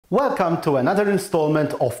Welcome to another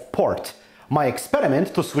installment of Port, my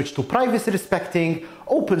experiment to switch to privacy-respecting,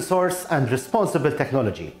 open source and responsible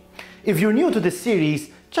technology. If you're new to this series,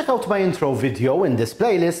 check out my intro video in this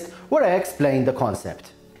playlist where I explain the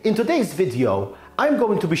concept. In today's video, I'm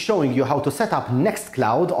going to be showing you how to set up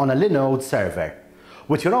NextCloud on a Linode server.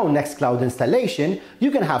 With your own NextCloud installation,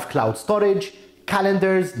 you can have cloud storage,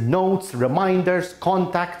 calendars, notes, reminders,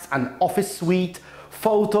 contacts, an office suite,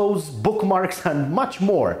 photos, bookmarks, and much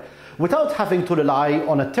more, without having to rely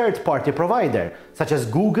on a third-party provider, such as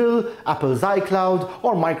Google, Apple's iCloud,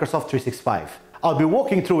 or Microsoft 365. I'll be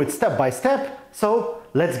walking through it step by step, so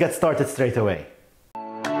let's get started straight away.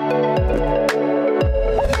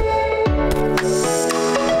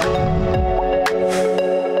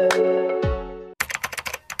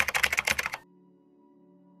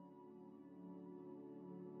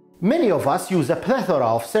 Many of us use a plethora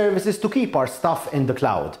of services to keep our stuff in the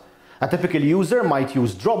cloud. A typical user might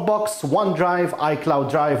use Dropbox, OneDrive,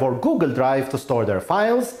 iCloud Drive, or Google Drive to store their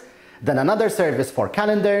files, then another service for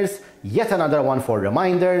calendars, yet another one for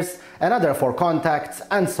reminders, another for contacts,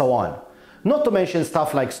 and so on. Not to mention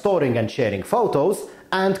stuff like storing and sharing photos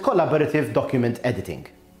and collaborative document editing.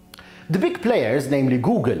 The big players, namely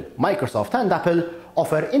Google, Microsoft, and Apple,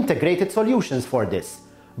 offer integrated solutions for this.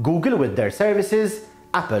 Google with their services,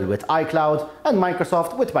 Apple with iCloud, and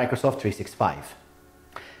Microsoft with Microsoft 365.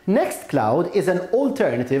 NextCloud is an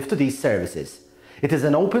alternative to these services. It is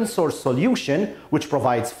an open source solution which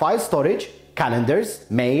provides file storage,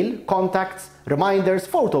 calendars, mail, contacts, reminders,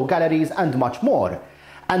 photo galleries, and much more.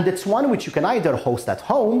 And it's one which you can either host at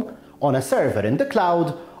home, on a server in the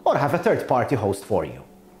cloud, or have a third-party host for you.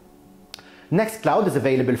 NextCloud is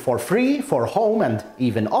available for free for home and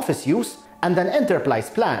even office use, and an enterprise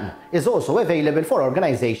plan is also available for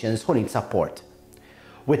organizations who need support.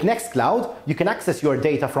 With NextCloud, you can access your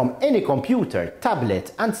data from any computer,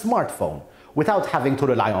 tablet, and smartphone without having to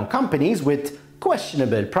rely on companies with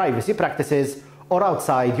questionable privacy practices or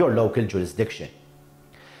outside your local jurisdiction.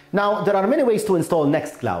 Now, there are many ways to install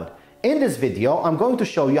NextCloud. In this video, I'm going to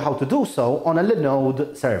show you how to do so on a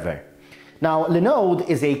Linode server. Now, Linode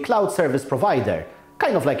is a cloud service provider,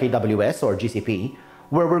 kind of like AWS or GCP,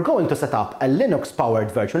 where we're going to set up a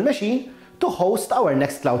Linux-powered virtual machine to host our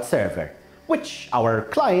NextCloud server, which our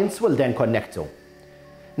clients will then connect to.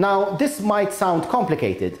 Now, this might sound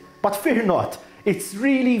complicated, but fear not, it's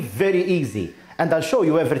really very easy, and I'll show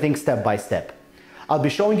you everything step by step. I'll be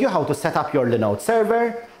showing you how to set up your Linode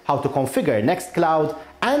server, how to configure NextCloud,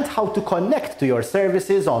 and how to connect to your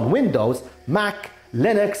services on Windows, Mac,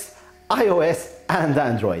 Linux, iOS, and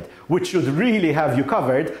Android, which should really have you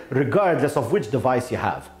covered regardless of which device you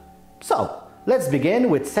have. So, let's begin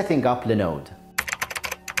with setting up Linode.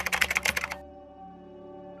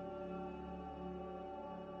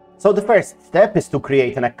 So the first step is to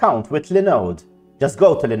create an account with Linode. Just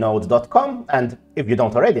go to linode.com, and if you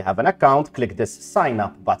don't already have an account, click this sign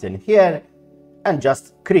up button here and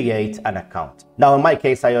just create an account. Now in my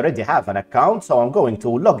case, I already have an account, so I'm going to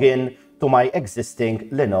log in to my existing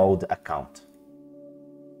Linode account.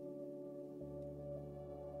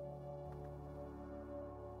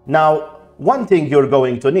 Now, one thing you're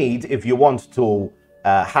going to need if you want to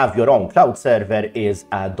have your own cloud server is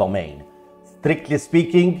a domain. Strictly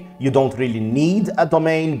speaking, you don't really need a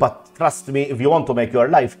domain, but trust me, if you want to make your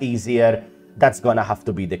life easier, that's gonna have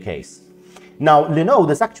to be the case. Now,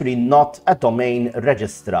 Linode is actually not a domain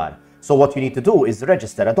registrar. So what you need to do is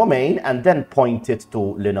register a domain and then point it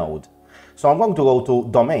to Linode. So I'm going to go to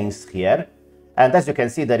domains here. And as you can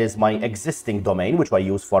see, there is my existing domain, which I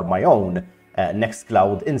use for my own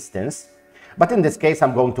NextCloud instance. But in this case,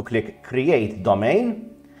 I'm going to click create domain.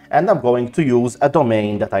 And I'm going to use a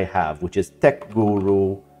domain that I have, which is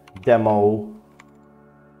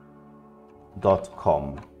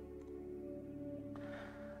techgurudemo.com.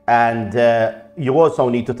 And you also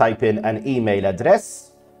need to type in an email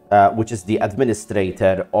address, which is the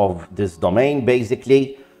administrator of this domain,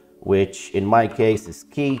 basically, which in my case is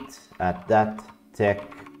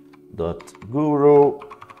keith@thattech.guru.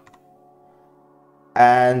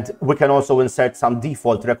 And we can also insert some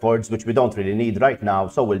default records, which we don't really need right now,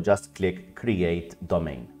 so we'll just click create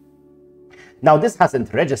domain. Now, this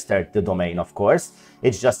hasn't registered the domain, of course.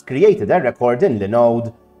 It's just created a record in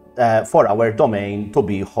Linode for our domain to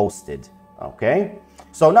be hosted, okay?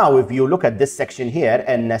 So now if you look at this section here,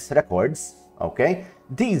 NS records, okay?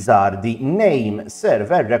 These are the name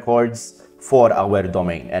server records for our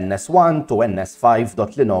domain, ns1 to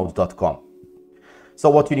ns5.linode.com. So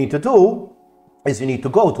what you need to do is you need to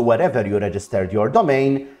go to wherever you registered your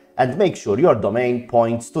domain and make sure your domain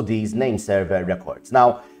points to these name server records.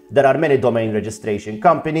 Now, there are many domain registration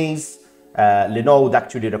companies. Linode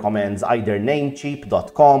actually recommends either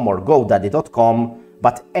namecheap.com or godaddy.com,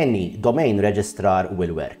 but any domain registrar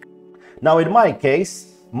will work. Now in my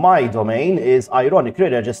case, my domain is ironically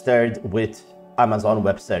registered with Amazon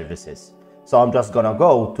Web Services. So I'm just gonna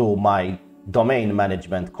go to my domain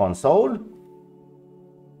management console,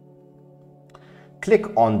 click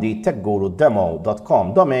on the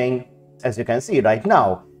techgurudemo.com domain. As you can see right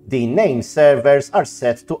now, the name servers are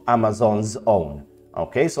set to Amazon's own.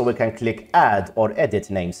 Okay, so we can click add or edit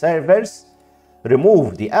name servers,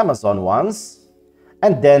 remove the Amazon ones,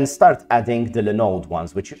 and then start adding the Linode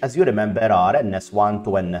ones, which as you remember are ns1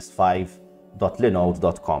 to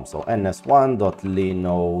ns5.linode.com. So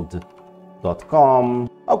ns1.linode.com.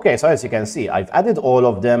 Okay, so as you can see, I've added all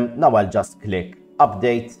of them. Now I'll just click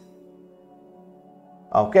update.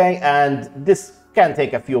 Okay, and this can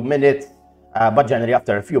take a few minutes, but generally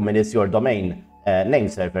after a few minutes, your domain name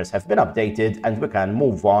servers have been updated and we can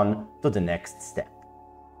move on to the next step.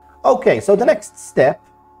 Okay, so the next step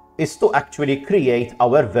is to actually create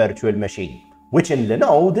our virtual machine, which in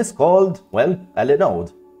Linode is called, well, a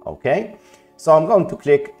Linode. Okay, so I'm going to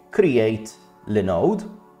click create Linode,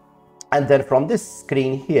 and then from this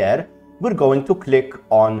screen here, we're going to click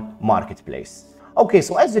on marketplace. Okay,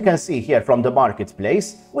 so as you can see here from the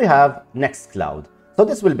marketplace, we have NextCloud. So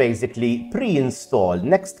this will basically pre-install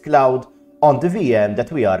NextCloud on the VM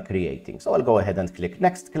that we are creating. So I'll go ahead and click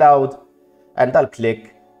NextCloud, and I'll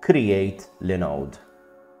click create Linode.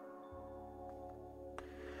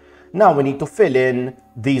 Now we need to fill in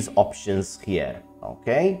these options here.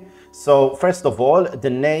 Okay, so first of all, the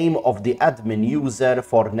name of the admin user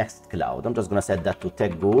for NextCloud. I'm just going to set that to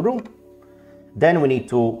TechGuru. Then we need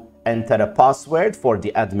to enter a password for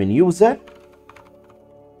the admin user,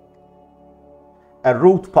 a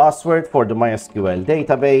root password for the MySQL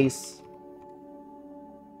database,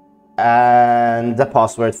 and the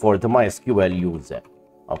password for the MySQL user.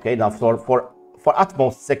 Okay, now for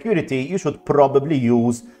utmost security, you should probably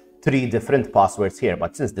use 3 different passwords here,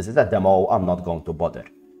 but since this is a demo, I'm not going to bother.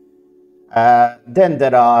 Then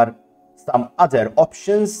there are some other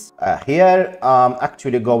options here. I'm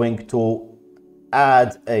actually going to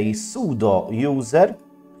add a sudo user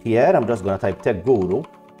here. I'm just going to type TechGuru.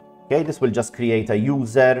 Okay, this will just create a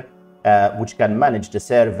user which can manage the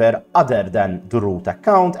server other than the root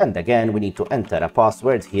account. And again, we need to enter a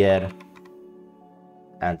password here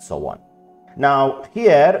and so on. Now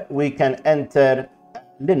here we can enter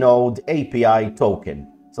Linode API token.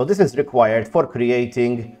 So this is required for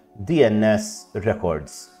creating DNS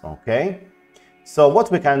records. Okay, so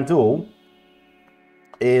what we can do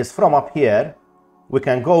is from up here, we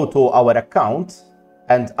can go to our account,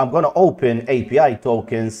 and I'm going to open API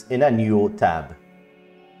tokens in a new tab.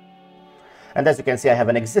 And as you can see, I have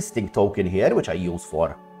an existing token here, which I use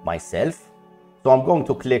for myself. So I'm going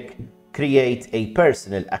to click create a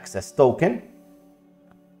personal access token.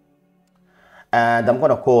 And I'm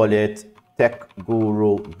going to call it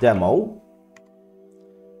TechGuru Demo.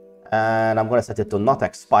 And I'm going to set it to not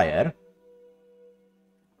expire.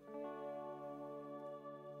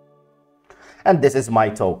 And this is my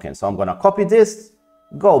token. So I'm going to copy this,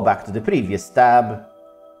 go back to the previous tab,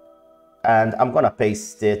 and I'm going to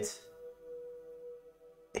paste it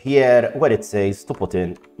here where it says to put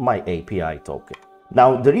in my API token.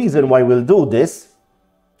 Now, the reason why we'll do this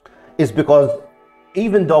is because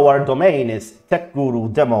even though our domain is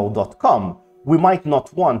techgurudemo.com, we might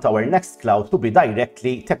not want our NextCloud to be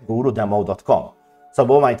directly techgurudemo.com. So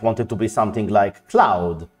we might want it to be something like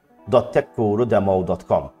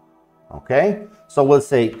cloud.techgurudemo.com. Okay, so we'll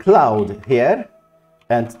say cloud here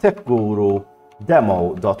and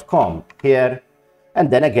techgurudemo.com here.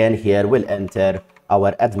 And then again here we'll enter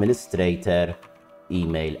our administrator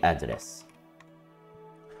email address.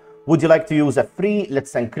 Would you like to use a free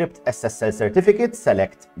Let's Encrypt SSL certificate?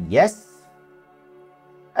 Select yes.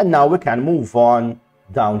 And now we can move on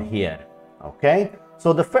down here. Okay,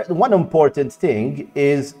 so the one important thing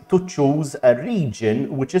is to choose a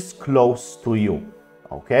region which is close to you.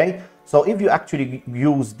 Okay, so if you actually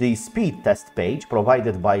use the speed test page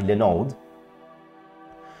provided by Linode,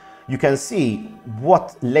 you can see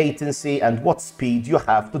what latency and what speed you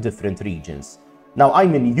have to different regions. Now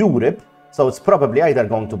I'm in Europe, so it's probably either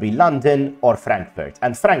going to be London or Frankfurt,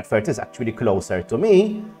 and Frankfurt is actually closer to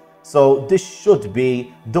me, so this should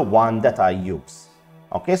be the one that I use.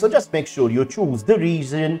 Okay, so just make sure you choose the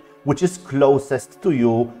region which is closest to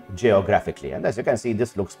you geographically. And as you can see,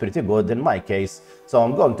 this looks pretty good in my case. So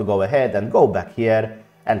I'm going to go ahead and go back here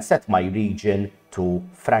and set my region to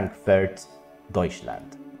Frankfurt,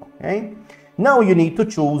 Deutschland. Okay, now you need to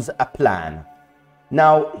choose a plan.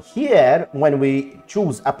 Now here, when we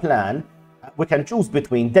choose a plan, We can choose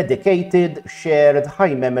between dedicated, shared,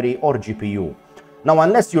 high memory, or GPU. Now,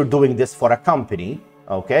 unless you're doing this for a company,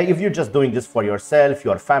 okay, if you're just doing this for yourself,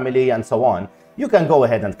 your family, and so on, you can go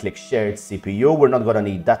ahead and click shared CPU. We're not going to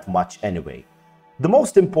need that much anyway. The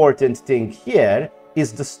most important thing here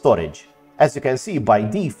is the storage. As you can see, by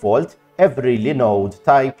default, every Linode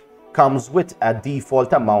type comes with a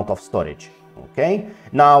default amount of storage. Okay,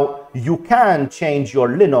 now you can change your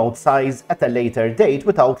Linode size at a later date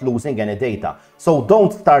without losing any data. So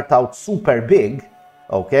don't start out super big,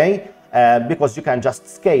 okay, because you can just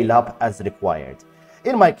scale up as required.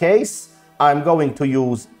 In my case, I'm going to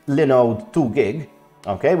use Linode 2 gig,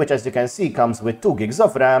 okay, which as you can see comes with 2 gigs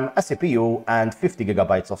of RAM, a CPU, and 50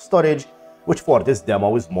 gigabytes of storage, which for this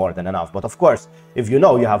demo is more than enough. But of course, if you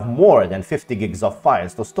know you have more than 50 gigs of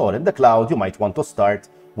files to store in the cloud, you might want to start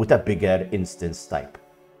with a bigger instance type.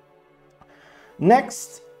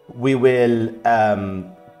 Next, we will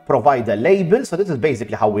provide a label. So this is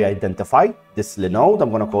basically how we identify this Linode. I'm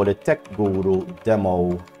going to call it Tech Guru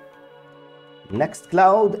Demo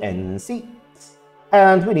NextCloud NC.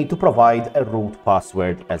 And we need to provide a root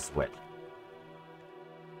password as well.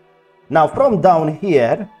 Now from down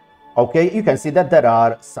here, okay, you can see that there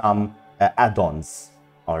are some add-ons.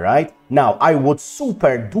 All right. Now I would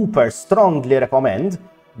super duper strongly recommend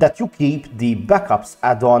that you keep the backups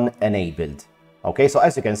add-on enabled. Okay, so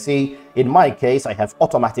as you can see, in my case, I have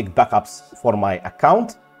automatic backups for my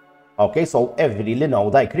account. Okay, so every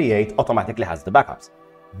Linode I create automatically has the backups.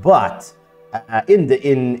 But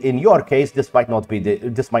in your case, this might not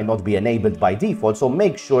be enabled by default. So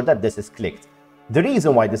make sure that this is clicked. The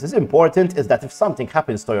reason why this is important is that if something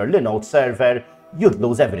happens to your Linode server, you'd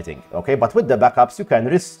lose everything. Okay, but with the backups, you can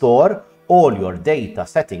restore all your data,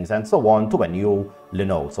 settings, and so on to a new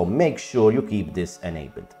Linode. So make sure you keep this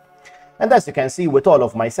enabled. And as you can see, with all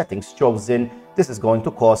of my settings chosen, this is going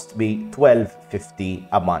to cost me $12.50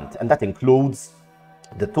 a month. And that includes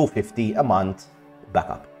the $2.50 a month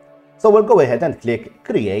backup. So we'll go ahead and click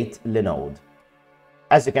Create Linode.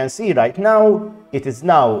 As you can see right now, it has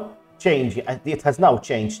now changed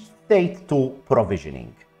state to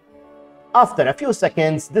provisioning. After a few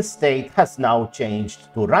seconds, the state has now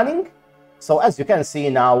changed to running. So as you can see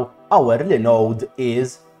now, our Linode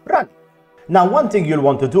is running. Now, one thing you'll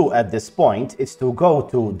want to do at this point is to go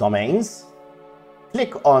to Domains,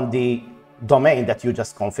 click on the domain that you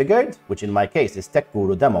just configured, which in my case is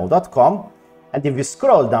techgurudemo.com. And if you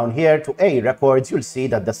scroll down here to A records, you'll see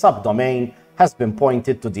that the subdomain has been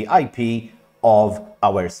pointed to the IP of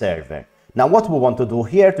our server. Now, what we want to do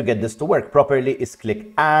here to get this to work properly is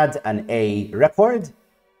click Add an A record.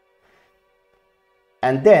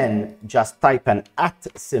 And then just type an @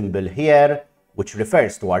 symbol here, which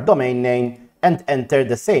refers to our domain name, and enter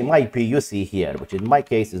the same IP you see here, which in my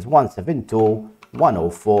case is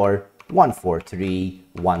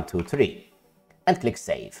 172.104.143.123, and click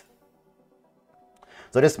Save.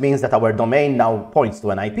 So this means that our domain now points to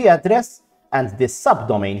an IP address, and this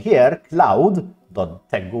subdomain here,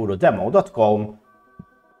 cloud.techgurudemo.com,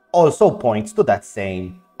 also points to that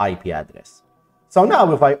same IP address. So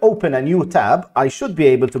now if I open a new tab, I should be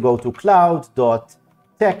able to go to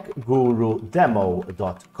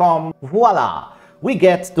cloud.techgurudemo.com. Voila! We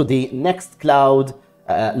get to the NextCloud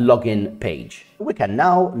login page. We can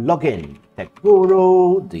now log in.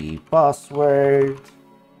 TechGuru, the password,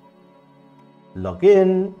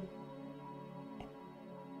 login.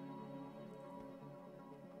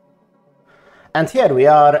 And here we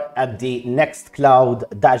are at the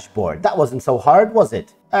NextCloud dashboard. That wasn't so hard, was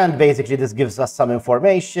it? And basically this gives us some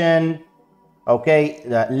information. Okay,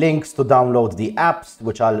 links to download the apps,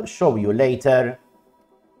 which I'll show you later.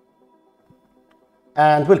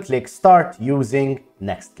 And we'll click Start using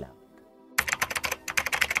NextCloud.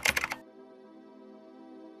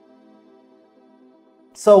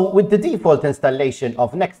 So with the default installation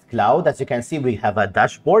of NextCloud, as you can see, we have a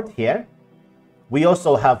dashboard here. We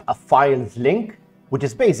also have a files link, which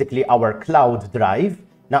is basically our cloud drive.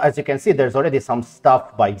 Now, as you can see, there's already some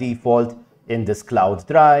stuff by default in this cloud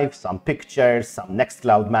drive, some pictures, some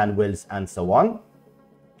NextCloud manuals, and so on.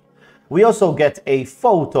 We also get a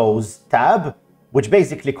Photos tab, which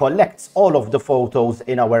basically collects all of the photos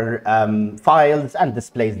in our files and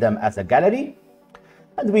displays them as a gallery.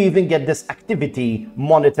 And we even get this activity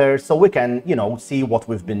monitor, so we can, see what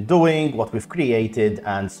we've been doing, what we've created,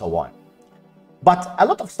 and so on. But a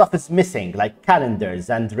lot of stuff is missing, like calendars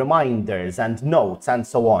and reminders and notes and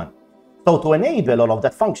so on. So to enable all of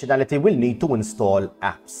that functionality, we'll need to install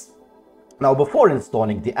apps. Now, before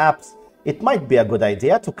installing the apps, it might be a good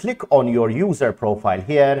idea to click on your user profile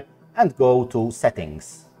here and go to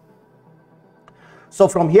Settings. So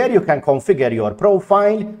from here, you can configure your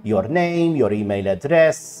profile, your name, your email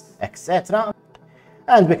address, etc.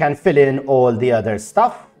 And we can fill in all the other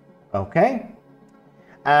stuff, okay?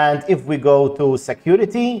 And if we go to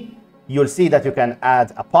security, you'll see that you can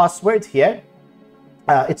add a password here.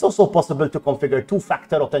 It's also possible to configure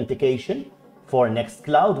two-factor authentication for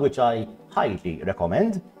NextCloud, which I highly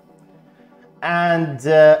recommend. And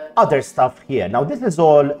other stuff here. Now, this is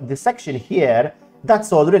all, the section here,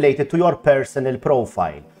 that's all related to your personal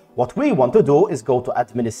profile. What we want to do is go to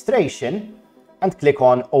administration and click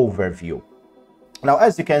on overview. Now,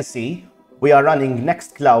 as you can see, we are running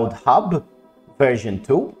NextCloud Hub version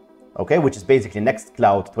 2, okay, which is basically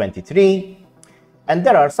NextCloud 23. And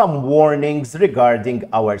there are some warnings regarding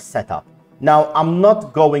our setup. Now, I'm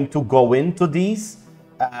not going to go into these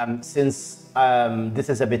since this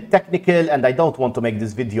is a bit technical and I don't want to make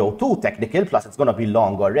this video too technical, plus it's going to be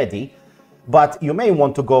long already. But you may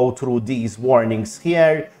want to go through these warnings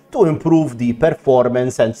here to improve the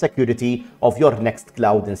performance and security of your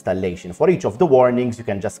NextCloud installation. For each of the warnings, you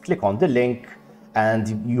can just click on the link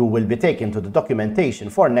and you will be taken to the documentation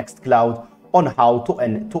for NextCloud on how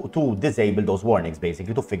to disable those warnings,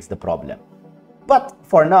 basically to fix the problem. But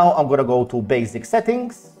for now, I'm going to go to basic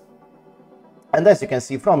settings. And as you can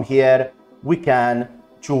see from here, we can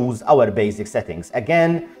choose our basic settings.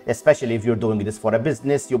 Again, especially if you're doing this for a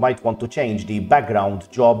business, you might want to change the background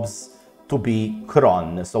jobs to be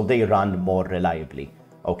cron, so they run more reliably.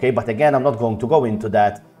 Okay, but again, I'm not going to go into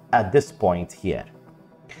that at this point here.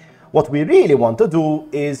 What we really want to do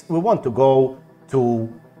is we want to go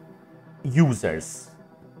to users.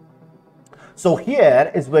 So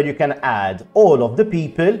here is where you can add all of the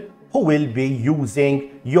people who will be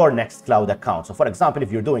using your NextCloud account. So for example,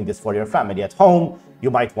 if you're doing this for your family at home, you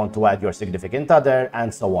might want to add your significant other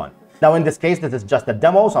and so on. Now in this case, this is just a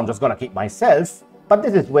demo, so I'm just going to keep myself, but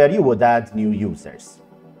this is where you would add new users.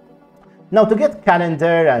 Now to get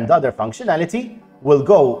calendar and other functionality, we'll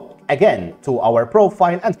go again to our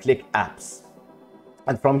profile and click apps.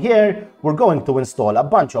 And from here, we're going to install a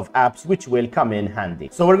bunch of apps which will come in handy.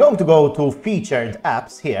 So we're going to go to featured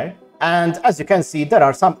apps here. And as you can see, there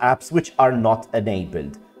are some apps which are not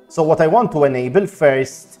enabled. So what I want to enable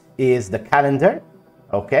first is the calendar.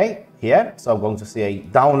 Okay, here. So I'm going to say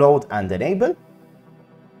download and enable.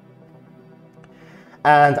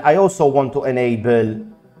 And I also want to enable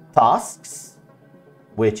tasks,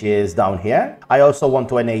 which is down here. I also want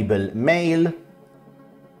to enable mail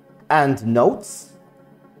and notes.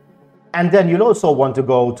 And then you'll also want to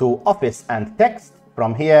go to Office and Text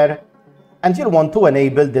from here. And you'll want to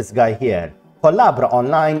enable this guy here, Collabra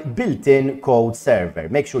Online Built-in Code Server.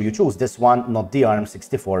 Make sure you choose this one, not the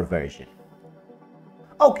ARM64 version.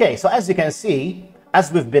 Okay, so as you can see,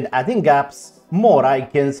 as we've been adding apps, more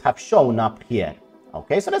icons have shown up here.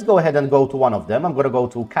 Okay, so let's go ahead and go to one of them. I'm going to go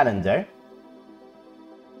to Calendar.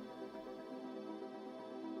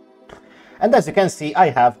 And as you can see, I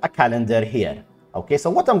have a calendar here. Okay, so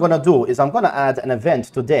what I'm going to do is I'm going to add an event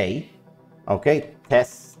today. Okay,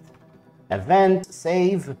 test event,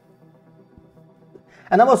 save.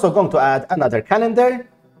 And I'm also going to add another calendar.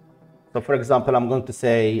 So for example, I'm going to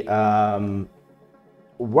say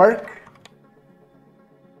work.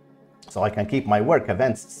 So I can keep my work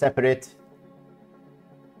events separate.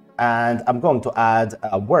 And I'm going to add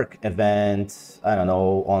a work event, I don't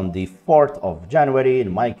know, on the 4th of January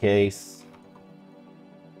in my case.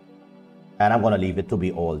 And I'm going to leave it to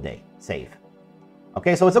be all day. Save.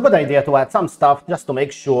 Okay, so it's a good idea to add some stuff just to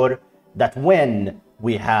make sure that when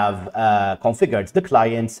we have configured the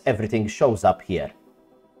clients, everything shows up here.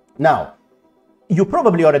 Now, you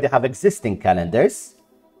probably already have existing calendars.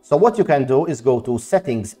 So what you can do is go to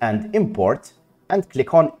Settings and Import and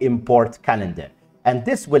click on Import Calendar. And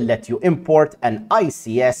this will let you import an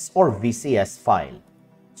ICS or VCS file.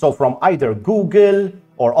 So from either Google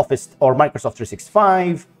or Office or Microsoft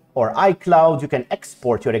 365 or iCloud, you can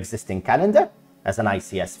export your existing calendar as an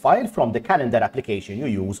ICS file from the calendar application you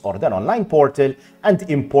use or their online portal and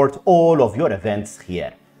import all of your events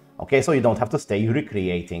here. Okay, so you don't have to stay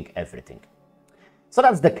recreating everything. So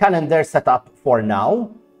that's the calendar setup for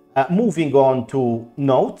now. Moving on to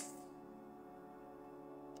notes.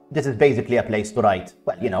 This is basically a place to write,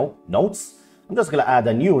 well, you know, notes. I'm just going to add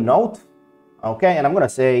a new note. Okay, and I'm going to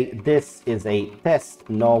say this is a test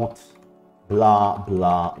note, blah,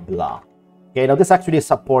 blah, blah. Okay, now this actually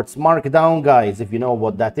supports Markdown, guys, if you know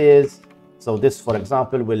what that is. So this, for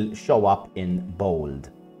example, will show up in bold.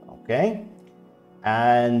 Okay,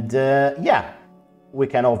 and yeah, we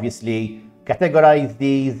can obviously categorize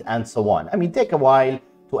these and so on. I mean, take a while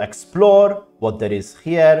to explore what there is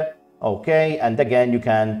here. Okay, and again, you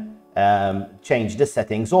can change the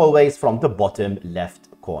settings always from the bottom left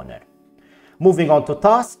corner. Moving on to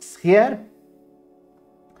tasks here.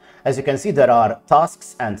 As you can see, there are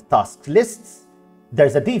tasks and task lists.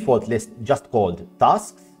 There's a default list just called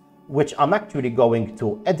tasks, which I'm actually going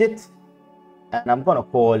to edit, and I'm going to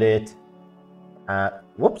call it,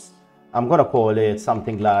 I'm going to call it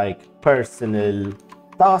something like personal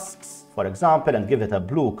tasks, for example, and give it a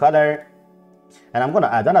blue color. And I'm going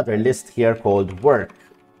to add another list here called work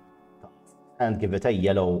and give it a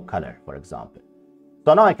yellow color, for example.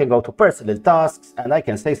 So now I can go to personal tasks and I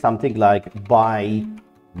can say something like buy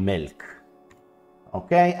milk.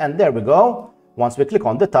 Okay, and there we go. Once we click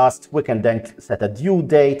on the tasks, we can then set a due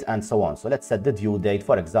date and so on. So let's set the due date,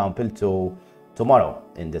 for example, to tomorrow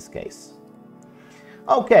in this case.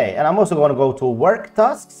 Okay, and I'm also going to go to work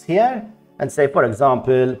tasks here and say, for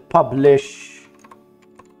example, publish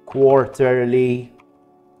quarterly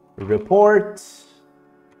report.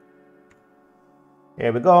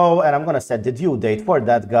 Here we go, and I'm going to set the due date for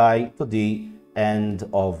that guy to the end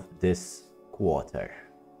of this quarter.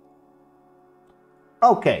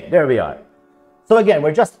 Okay, there we are. So again,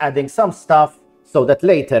 we're just adding some stuff so that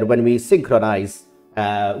later when we synchronize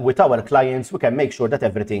with our clients, we can make sure that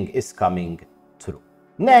everything is coming through.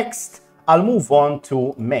 Next, I'll move on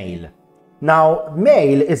to Mail. Now,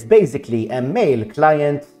 Mail is basically a mail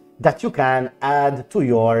client that you can add to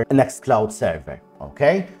your NextCloud server,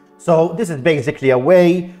 okay? So this is basically a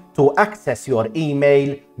way to access your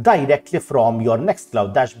email directly from your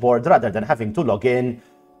NextCloud dashboard rather than having to log in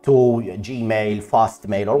to Gmail,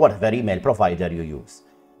 Fastmail, or whatever email provider you use.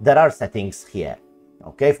 There are settings here,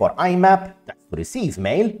 okay? For IMAP, that's to receive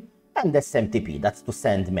mail, and SMTP, that's to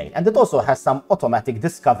send mail. And it also has some automatic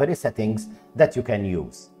discovery settings that you can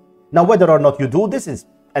use. Now, whether or not you do this is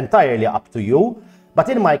entirely up to you, but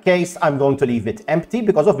in my case, I'm going to leave it empty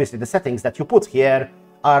because obviously the settings that you put here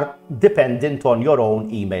are dependent on your own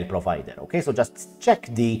email provider, okay? So just check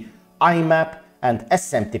the IMAP and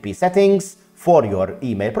SMTP settings for your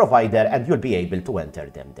email provider and you'll be able to enter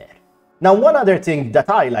them there. Now, one other thing that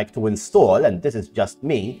I like to install, and this is just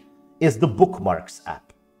me, is the Bookmarks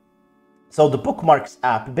app. So the Bookmarks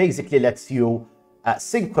app basically lets you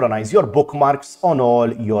synchronize your bookmarks on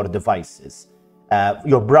all your devices,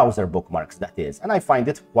 your browser bookmarks, that is, and I find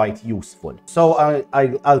it quite useful. So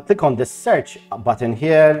I'll click on the search button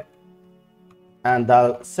here and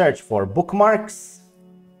I'll search for bookmarks.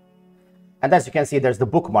 And as you can see, there's the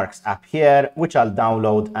Bookmarks app here, which I'll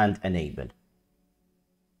download and enable.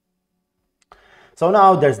 So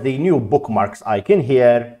now there's the new bookmarks icon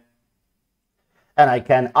here, and I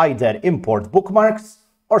can either import bookmarks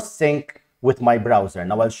or sync with my browser.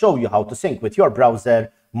 Now I'll show you how to sync with your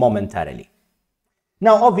browser momentarily.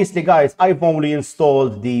 Now, obviously, guys, I've only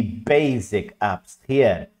installed the basic apps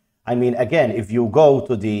here. I mean, again, if you go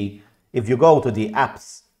to the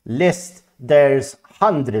apps list, there's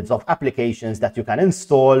hundreds of applications that you can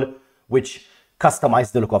install, which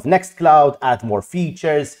customize the look of NextCloud, add more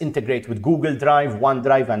features, integrate with Google Drive,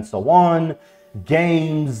 OneDrive, and so on,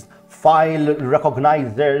 games, file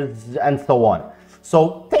recognizers, and so on.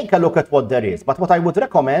 So take a look at what there is. But what I would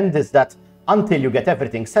recommend is that until you get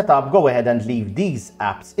everything set up, go ahead and leave these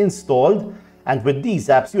apps installed. And with these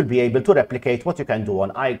apps, you'll be able to replicate what you can do on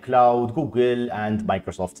iCloud, Google, and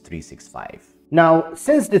Microsoft 365. Now,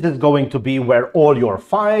 since this is going to be where all your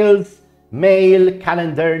files, mail,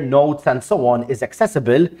 calendar, notes, and so on is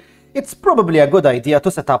accessible, it's probably a good idea to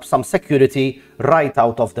set up some security right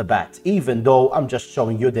out of the bat, even though I'm just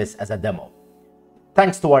showing you this as a demo.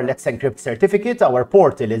 Thanks to our Let's Encrypt certificate, our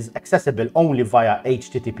portal is accessible only via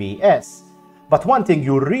HTTPS. But one thing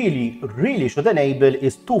you really should enable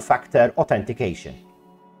is two-factor authentication.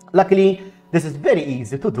 Luckily, this is very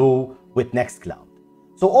easy to do with NextCloud.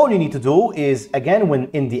 So all you need to do is, again, when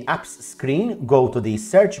in the apps screen, go to the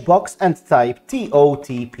search box and type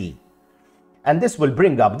TOTP. And this will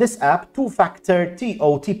bring up this app, two-factor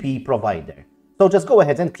TOTP provider. So just go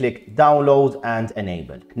ahead and click download and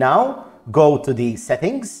enable. Now, go to the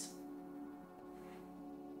settings,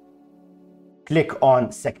 click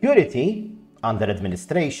on security under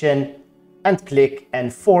administration, and click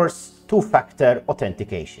enforce two-factor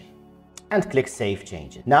authentication. And click Save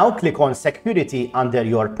Changes. Now click on Security under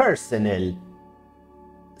your personal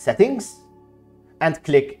settings and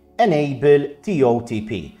click Enable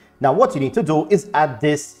TOTP. Now what you need to do is add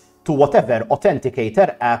this to whatever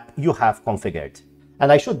authenticator app you have configured.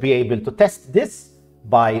 And I should be able to test this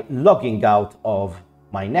by logging out of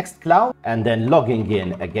my NextCloud and then logging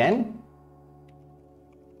in again.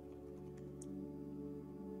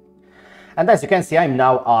 And as you can see, I'm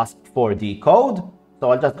now asked for the code. So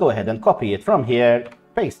I'll just go ahead and copy it from here,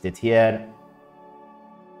 paste it here,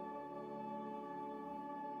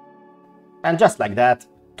 And just like that,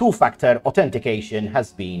 two-factor authentication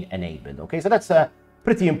has been enabled. Okay, so that's a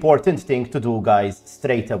pretty important thing to do, guys,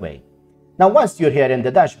 straight away. Now, once you're here in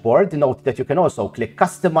the dashboard, note that you can also click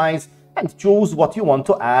Customize and choose what you want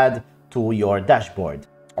to add to your dashboard.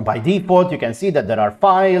 By default, you can see that there are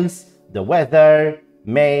files, the weather,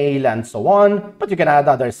 mail, and so on, but you can add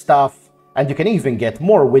other stuff, and you can even get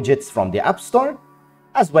more widgets from the App Store,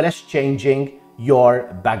 as well as changing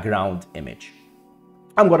your background image.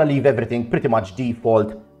 I'm going to leave everything pretty much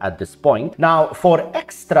default at this point. Now, for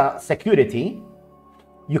extra security,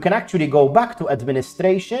 you can actually go back to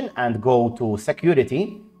administration and go to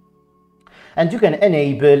security, and you can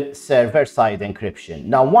enable server-side encryption.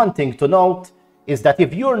 Now, one thing to note is that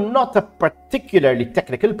if you're not a particularly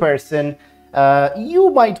technical person, you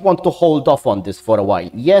might want to hold off on this for a while.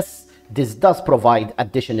 Yes, this does provide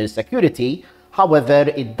additional security.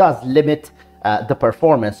 However, it does limit the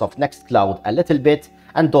performance of NextCloud a little bit,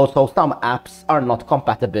 and also some apps are not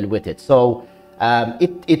compatible with it. So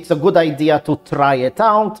it's a good idea to try it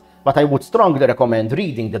out, but I would strongly recommend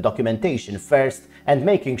reading the documentation first and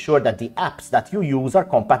making sure that the apps that you use are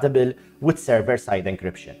compatible with server-side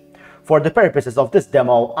encryption. For the purposes of this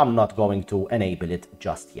demo, I'm not going to enable it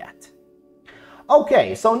just yet.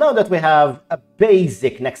 Okay, so now that we have a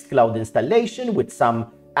basic NextCloud installation with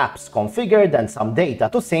some apps configured and some data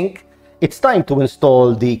to sync, it's time to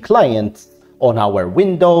install the client on our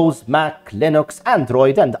Windows, Mac, Linux,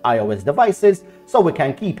 Android, and iOS devices so we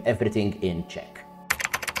can keep everything in check.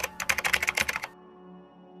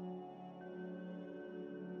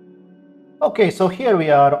 Okay, so here we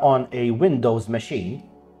are on a Windows machine.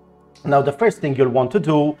 Now, the first thing you'll want to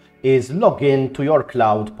do is log in to your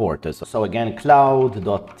cloud portal. So again,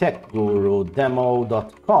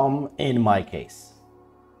 cloud.techgurudemo.com in my case.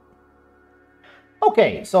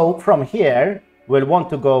 Okay, so from here, we'll want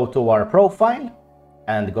to go to our profile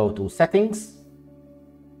and go to settings.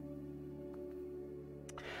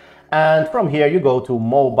 And from here, you go to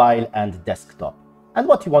mobile and desktop. And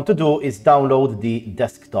what you want to do is download the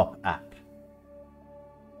desktop app.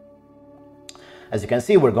 As you can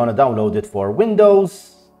see, we're going to download it for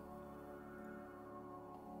Windows.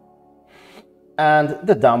 And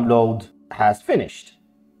the download has finished.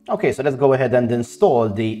 Okay, so let's go ahead and install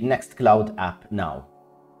the NextCloud app now.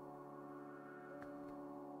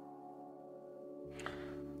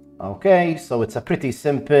 Okay, so it's a pretty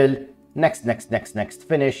simple next,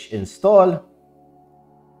 finish, install.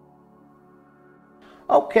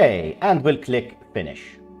 Okay, and we'll click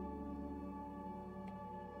finish.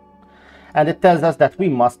 And it tells us that we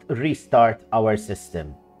must restart our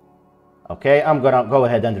system. Okay, I'm gonna go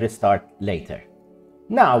ahead and restart later.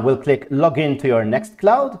 Now we'll click login to your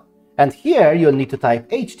NextCloud, and here you'll need to type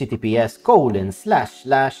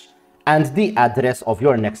https:// and the address of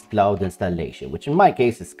your NextCloud installation, which in my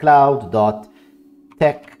case is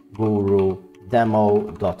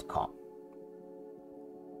cloud.techgurudemo.com.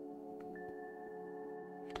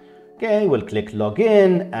 Okay, we'll click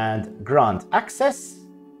login and grant access.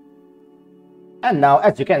 And now,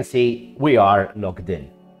 as you can see, we are logged in.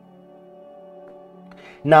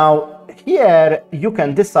 Now, here you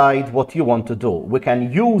can decide what you want to do. We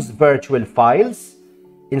can use virtual files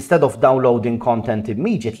instead of downloading content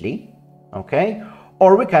immediately, okay?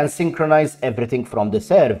 Or we can synchronize everything from the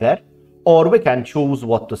server, or we can choose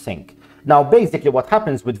what to sync. Now, basically what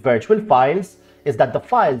happens with virtual files is that the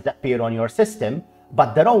files appear on your system,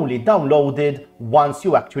 but they're only downloaded once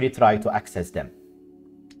you actually try to access them.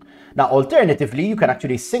 Now, alternatively, you can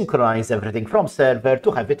actually synchronize everything from server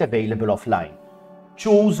to have it available offline.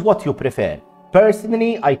 Choose what you prefer.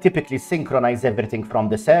 Personally, I typically synchronize everything from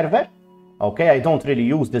the server. Okay, I don't really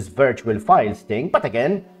use this virtual files thing, but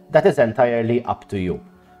again, that is entirely up to you.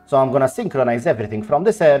 So I'm gonna synchronize everything from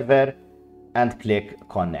the server and click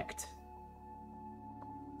connect.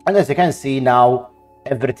 And as you can see now,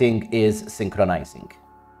 everything is synchronizing.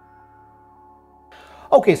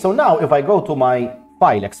 Okay, so now if I go to my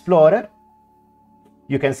File Explorer,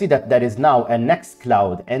 you can see that there is now a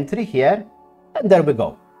NextCloud entry here, and there we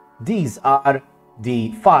go. These are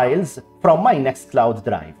the files from my NextCloud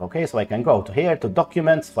drive. Okay, so I can go to here to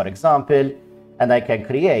Documents, for example, and I can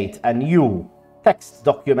create a new text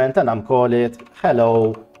document, and I'm calling it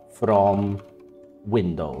Hello from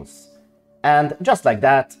Windows. And just like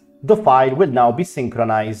that, the file will now be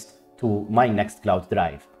synchronized to my NextCloud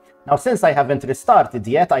drive. Now, since I haven't restarted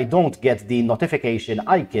yet, I don't get the notification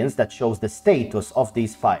icons that shows the status of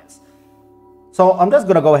these files. So I'm just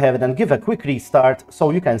gonna go ahead and give a quick restart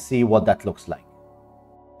so you can see what that looks like.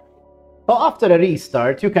 So after a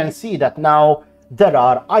restart, you can see that now there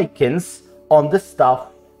are icons on the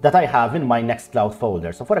stuff that I have in my NextCloud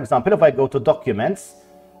folder. So for example, if I go to Documents,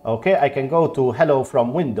 Okay, I can go to Hello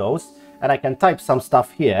from Windows and I can type some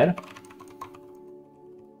stuff here.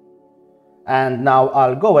 And now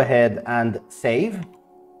I'll go ahead and save.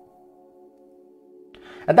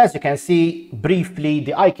 And as you can see, briefly,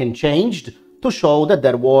 the icon changed to show that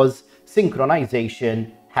there was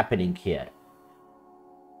synchronization happening here.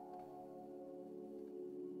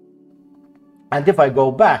 And if I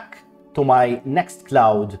go back to my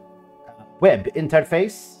NextCloud web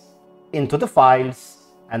interface, into the files,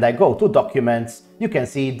 and I go to Documents, you can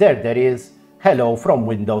see there is hello from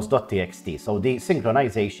windows.txt. So the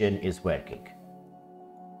synchronization is working.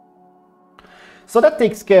 So that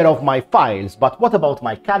takes care of my files, but what about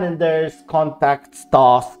my calendars, contacts,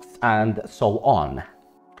 tasks, and so on?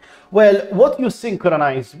 Well, what you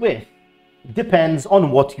synchronize with depends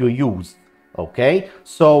on what you use, okay?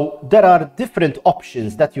 So there are different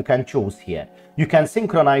options that you can choose here. You can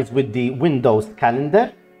synchronize with the Windows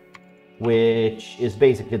calendar, which is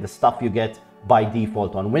basically the stuff you get by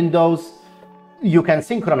default on Windows. You can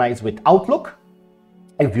synchronize with Outlook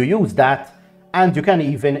if you use that, and you can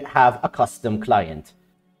even have a custom client.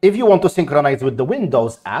 If you want to synchronize with the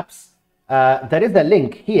Windows apps, there is a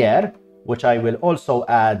link here, which I will also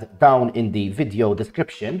add down in the video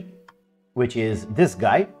description, which is this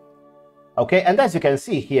guy. Okay, and as you can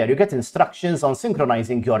see here, you get instructions on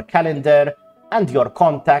synchronizing your calendar and your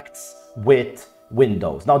contacts with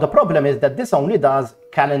Windows. Now, the problem is that this only does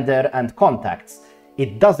calendar and contacts.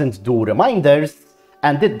 It doesn't do reminders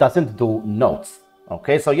and it doesn't do notes.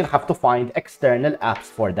 Okay, so you'll have to find external apps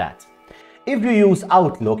for that. If you use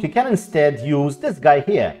Outlook, you can instead use this guy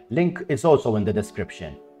here. Link is also in the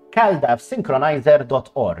description.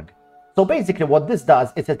 caldavsynchronizer.org. So basically what this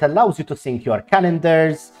does is it allows you to sync your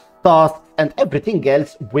calendars, tasks, and everything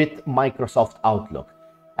else with Microsoft Outlook.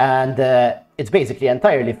 And it's basically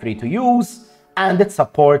entirely free to use, and it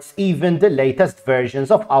supports even the latest versions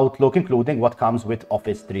of Outlook, including what comes with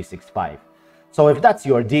Office 365. So if that's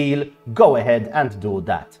your deal, go ahead and do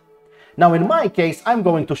that. Now, in my case, I'm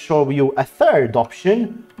going to show you a third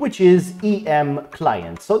option, which is EM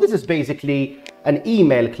Client. So this is basically an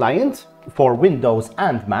email client for Windows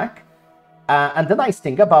and Mac. And the nice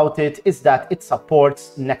thing about it is that it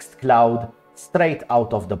supports NextCloud straight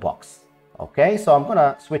out of the box. Okay, so I'm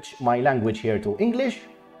gonna switch my language here to English.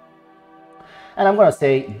 And I'm gonna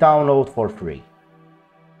say download for free.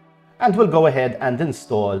 And we'll go ahead and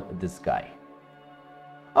install this guy.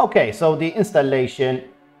 Okay, so the installation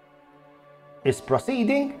is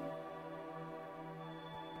proceeding.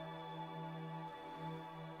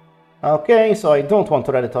 Okay, so I don't want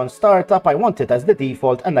to run it on startup. I want it as the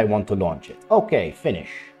default and I want to launch it. Okay, finish.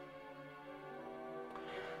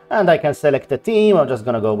 And I can select the theme. I'm just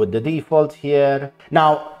gonna go with the default here.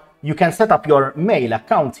 Now, you can set up your mail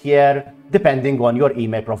account here depending on your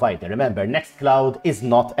email provider. Remember, NextCloud is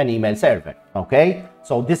not an email server, okay?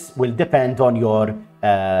 So this will depend on your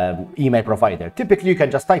email provider. Typically, you can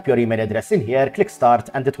just type your email address in here, click start,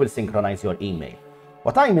 and it will synchronize your email.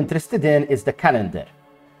 What I'm interested in is the calendar.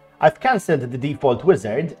 I've canceled the default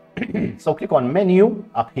wizard, so click on menu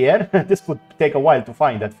up here. This would take a while to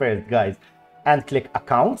find at first, guys, and click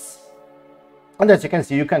accounts. And as you can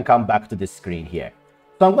see, you can come back to this screen here.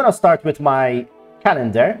 So I'm gonna start with my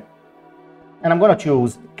calendar, and I'm gonna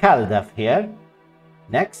choose CalDAV here,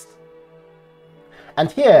 next.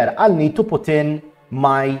 And here, I'll need to put in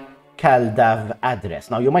my CalDAV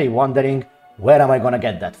address. Now, you might be wondering, where am I gonna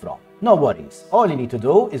get that from? No worries. All you need to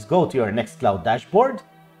do is go to your NextCloud dashboard,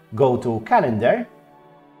 go to Calendar,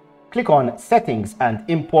 click on Settings and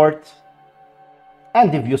Import,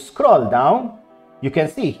 and if you scroll down, you can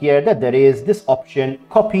see here that there is this option,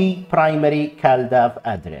 Copy Primary CalDAV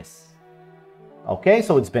Address. Okay,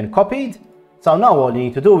 so it's been copied. So now all you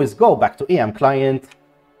need to do is go back to EM Client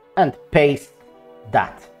and paste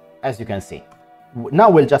that, as you can see.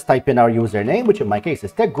 Now we'll just type in our username, which in my case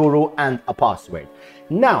is TechGuru, and a password.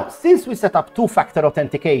 Now, since we set up two-factor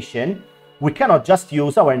authentication, we cannot just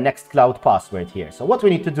use our NextCloud password here. So what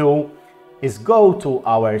we need to do is go to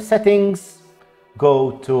our settings,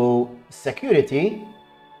 go to security,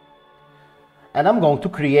 and I'm going to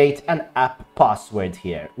create an app password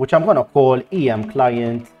here, which I'm going to call EM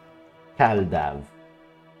Client CalDAV.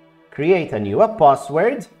 Create a new app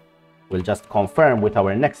password. We'll just confirm with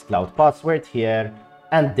our NextCloud password here,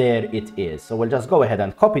 and there it is. So we'll just go ahead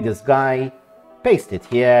and copy this guy, paste it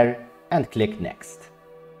here, and click next.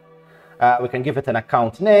 We can give it an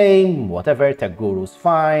account name, whatever, TechGuru's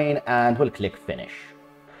fine, and we'll click finish.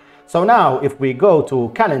 So now if we go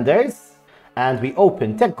to calendars and we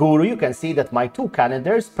open TechGuru, you can see that my two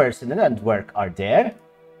calendars, personal and work, are there.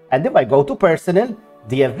 And if I go to personal,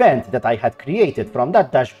 the event that I had created from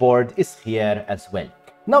that dashboard is here as well.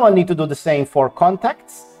 Now I need to do the same for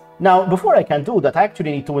contacts. Now, before I can do that, I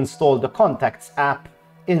actually need to install the contacts app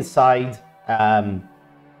inside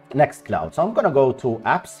NextCloud. So I'm going to go to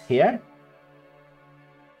apps here,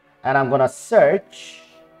 and I'm going to search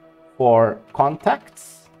for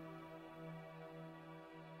contacts.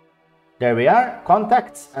 There we are,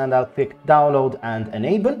 contacts, and I'll click download and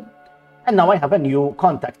enable. And now I have a new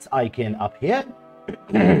contacts icon up here.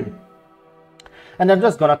 And I'm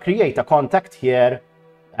just going to create a contact here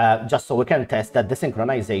just so we can test that the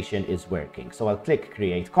synchronization is working. So I'll click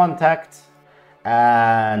create contact,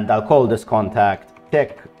 and I'll call this contact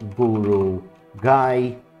Tech Guru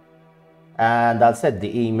Guy, and I'll set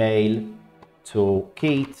the email to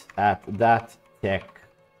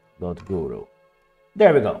keith@thattech.guru.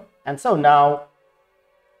 There we go. And so now,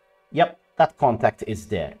 yep, that contact is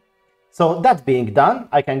there. So that being done,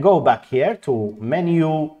 I can go back here to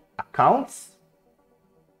menu accounts.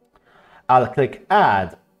 I'll click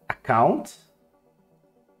add account,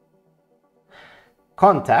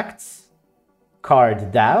 contacts,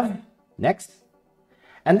 card DAV, next.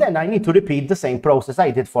 And then I need to repeat the same process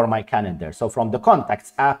I did for my calendar. So from the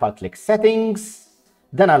contacts app, I'll click settings,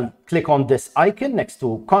 then I'll click on this icon next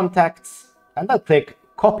to contacts, and I'll click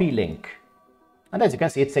copy link. And as you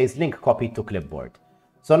can see, it says link copied to clipboard.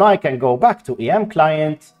 So now I can go back to EM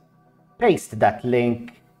client, paste that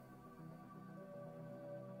link,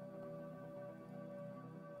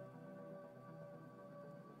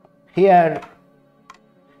 here,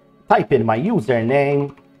 type in my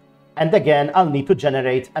username, and again, I'll need to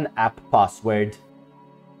generate an app password.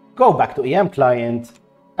 Go back to EM client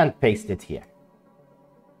and paste it here.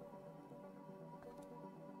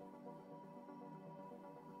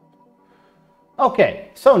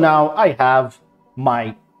 Okay, so now I have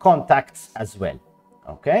my contacts as well.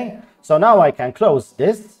 Okay, so now I can close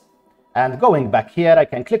this, and going back here, I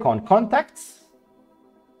can click on contacts.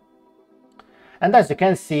 And as you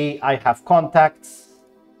can see, I have contacts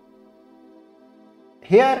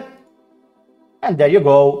here. And there you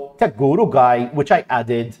go, Tech Guru Guy, which I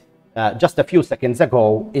added just a few seconds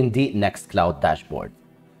ago in the NextCloud dashboard.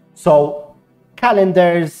 So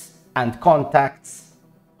calendars and contacts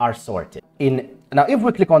are sorted. Now, if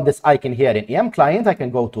we click on this icon here in EM Client, I can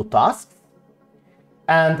go to tasks,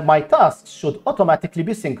 and my tasks should automatically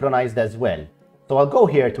be synchronized as well. So I'll go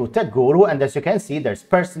here to Tech Guru, and as you can see, there's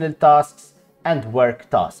personal tasks and work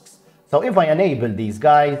tasks. So if I enable these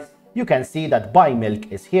guys, you can see that buy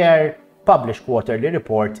milk is here, publish quarterly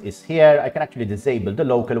report is here. I can actually disable the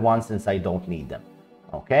local ones since I don't need them.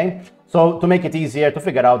 Okay, so to make it easier to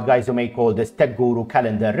figure out, guys, you may call this Tech Guru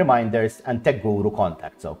calendar reminders and Tech Guru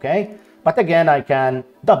contacts. Okay, but again, I can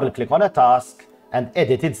double click on a task and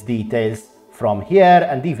edit its details from here,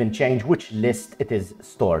 and even change which list it is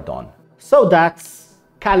stored on. So that's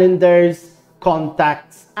calendars,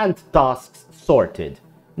 contacts, and tasks sorted.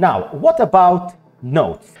 Now, what about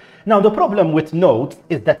notes? Now, the problem with notes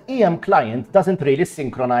is that EM Client doesn't really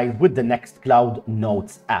synchronize with the NextCloud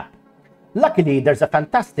Notes app. Luckily, there's a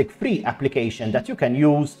fantastic free application that you can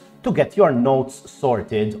use to get your notes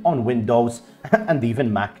sorted on Windows and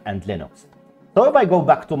even Mac and Linux. So if I go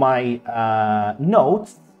back to my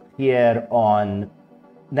notes here on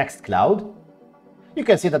NextCloud, you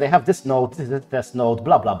can see that I have this note, this note,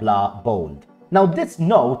 blah, blah, blah, bold. Now, this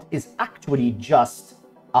note is actually just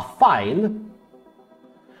a file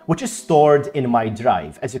which is stored in my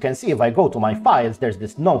drive. As you can see, if I go to my files, there's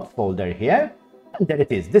this note folder here, and there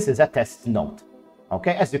it is. This is a test note.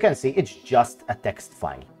 Okay, as you can see, it's just a text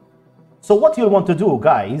file. So what you'll want to do,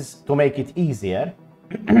 guys, to make it easier,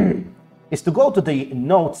 is to go to the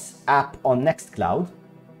Notes app on NextCloud,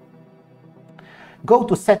 go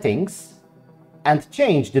to Settings, and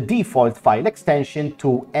change the default file extension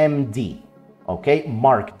to MD, okay,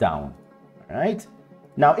 Markdown, all right?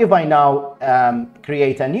 Now, if I now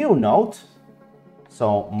create a new note,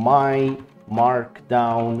 so my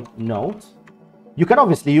Markdown note, you can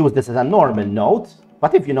obviously use this as a normal note,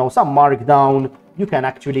 but if you know some Markdown, you can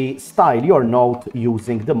actually style your note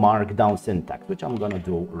using the Markdown syntax, which I'm going to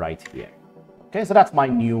do right here. Okay, so that's my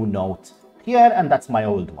new note here, and that's my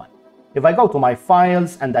old one. If I go to my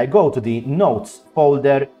files and I go to the Notes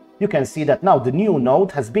folder, you can see that now the new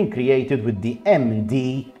note has been created with the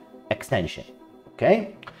MD extension.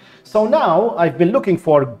 Okay, so now I've been looking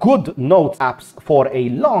for good note apps for a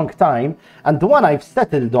long time, and the one I've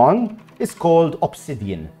settled on is called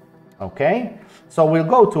Obsidian. Okay, so we'll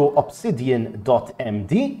go to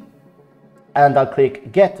obsidian.md, and I'll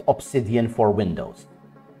click Get Obsidian for Windows.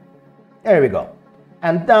 There we go.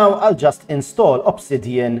 And now I'll just install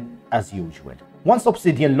Obsidian as usual. Once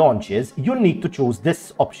Obsidian launches, you'll need to choose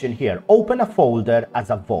this option here, Open a folder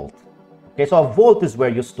as a vault. Okay, Okay, so a vault is where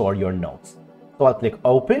you store your notes. So I'll click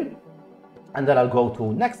open, and then I'll go to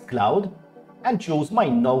NextCloud and choose my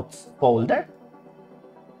notes folder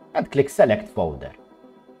and click select folder.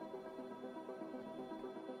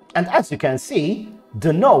 And as you can see,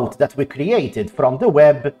 the note that we created from the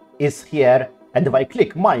web is here. And if I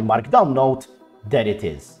click my markdown note, there it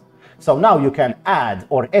is. So now you can add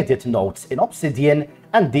or edit notes in Obsidian,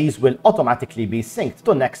 and these will automatically be synced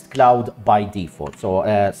to NextCloud by default.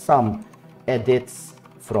 So some edits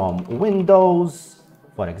from Windows,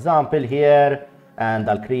 for example, here, and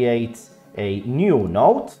I'll create a new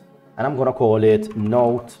note, and I'm going to call it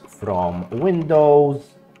note from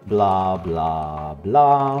Windows, blah, blah,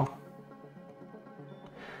 blah,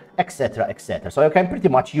 etc., etc. So you can pretty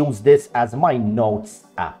much use this as my notes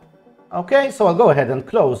app. Okay, so I'll go ahead and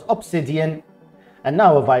close Obsidian. And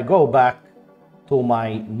now if I go back to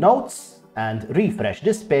my notes and refresh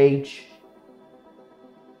this page,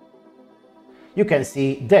 you can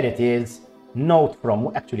see there it is, note from,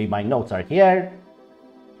 actually my notes are here.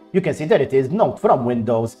 You can see there it is, note from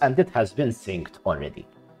Windows, and it has been synced already.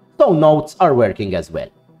 So notes are working as well.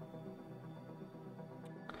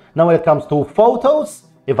 Now when it comes to photos,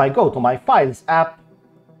 if I go to my Files app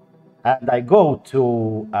and I go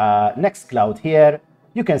to NextCloud here,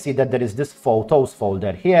 you can see that there is this Photos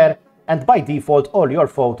folder here, and by default all your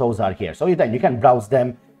photos are here. So then you can browse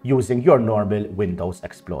them using your normal Windows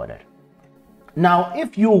Explorer. Now,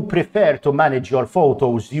 if you prefer to manage your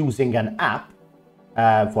photos using an app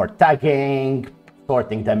for tagging,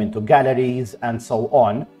 sorting them into galleries, and so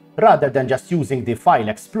on, rather than just using the File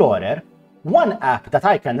Explorer, one app that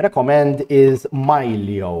I can recommend is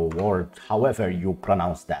Mylio, or however you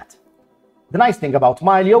pronounce that. The nice thing about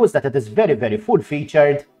Mylio is that it is very, very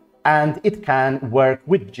full-featured, and it can work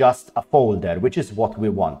with just a folder, which is what we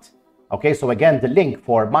want. Okay, so again, the link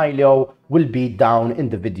for Mylio will be down in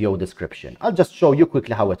the video description. I'll just show you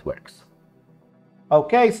quickly how it works.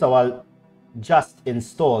 Okay, so I'll just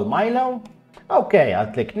install Mylio. Okay,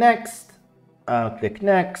 I'll click next. I'll click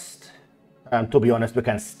next. To be honest, we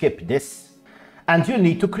can skip this. And you'll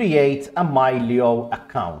need to create a Mylio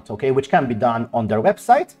account, okay, which can be done on their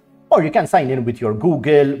website, or you can sign in with your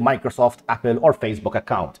Google, Microsoft, Apple, or Facebook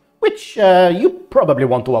account, which you probably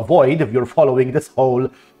want to avoid if you're following this whole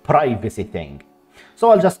privacy thing. So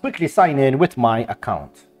I'll just quickly sign in with my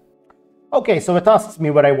account. Okay, so it asks me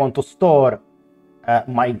where I want to store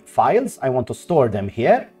my files. I want to store them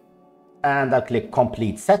here, and I'll click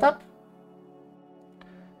complete setup.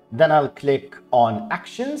 Then I'll click on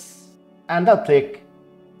actions, and I'll click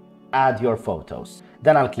add your photos.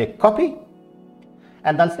 Then I'll click copy,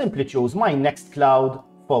 and I'll simply choose my NextCloud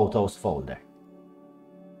photos folder.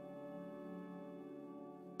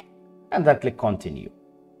 And then click continue.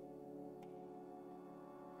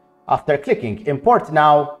 After clicking import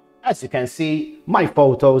now, as you can see, my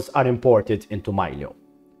photos are imported into Mylio.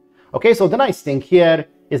 Okay, so the nice thing here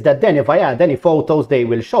is that then if I add any photos, they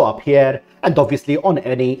will show up here, and obviously on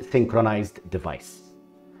any synchronized device.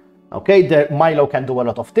 Okay, the Mylio can do a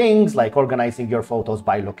lot of things like organizing your photos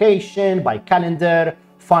by location, by calendar,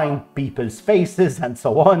 find people's faces, and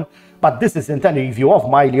so on. But this isn't any review of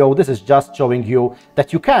Mylio. This is just showing you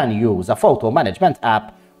that you can use a photo management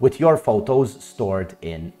app with your photos stored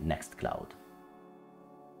in NextCloud.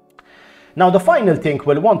 Now, the final thing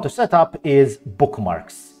we'll want to set up is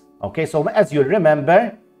bookmarks. Okay, so as you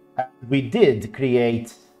remember, we did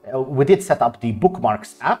set up the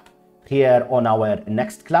bookmarks app here on our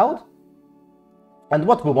NextCloud. And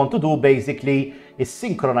what we want to do basically is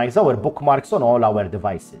synchronize our bookmarks on all our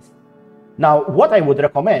devices. Now, what I would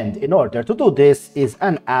recommend in order to do this is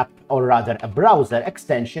an app, or rather a browser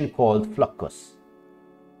extension called Fluctus.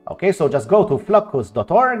 Okay, so just go to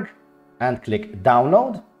fluctus.org and click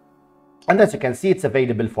download. And as you can see, it's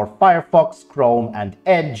available for Firefox, Chrome, and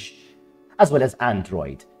Edge, as well as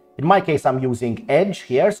Android. In my case, I'm using Edge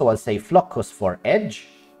here, so I'll say Fluctus for Edge.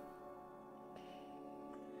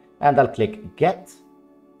 And I'll click Get,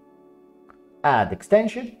 Add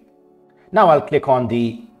Extension. Now I'll click on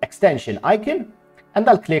the extension icon, and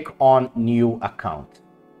I'll click on New Account.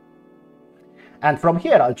 And from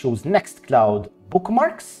here, I'll choose NextCloud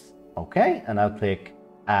Bookmarks. Okay, and I'll click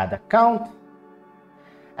Add Account.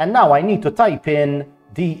 And now I need to type in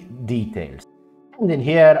the details. And in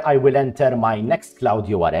here, I will enter my NextCloud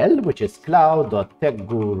URL, which is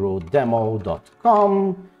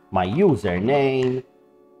cloud.techgurudemo.com, my username,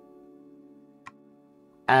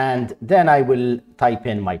 and then I will type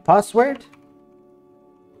in my password.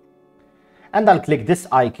 And I'll click this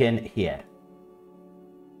icon here.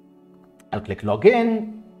 I'll click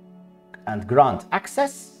Login and grant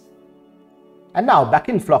access. And now back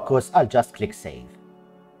in Fluctus, I'll just click Save.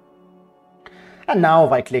 And now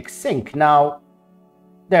if I click sync now,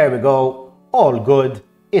 there we go, all good,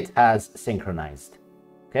 it has synchronized.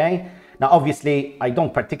 Okay, now obviously I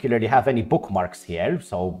don't particularly have any bookmarks here,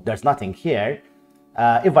 so there's nothing here.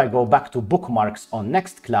 If I go back to bookmarks on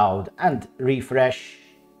NextCloud and refresh,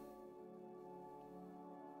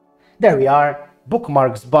 there we are,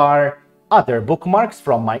 bookmarks bar, other bookmarks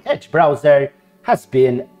from my Edge browser has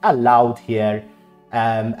been allowed here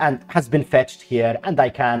and has been fetched here, and I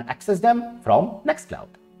can access them from NextCloud.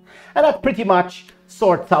 And that pretty much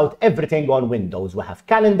sorts out everything on Windows. We have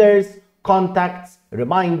calendars, contacts,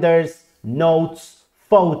 reminders, notes,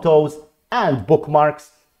 photos, and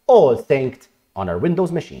bookmarks, all synced on our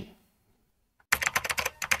Windows machine.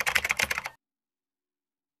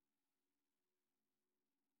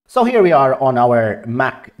 So here we are on our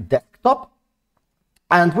Mac desktop,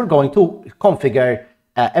 and we're going to configure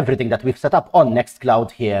everything that we've set up on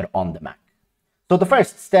NextCloud here on the Mac. So the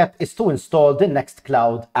first step is to install the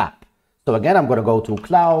NextCloud app. So again, I'm going to go to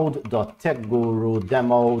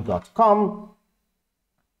cloud.techgurudemo.com,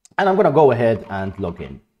 and I'm going to go ahead and log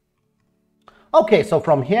in. Okay, so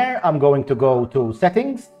from here, I'm going to go to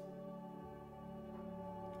settings,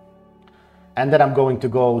 and then I'm going to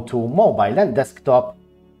go to mobile and desktop,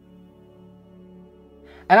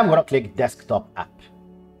 and I'm going to click desktop app.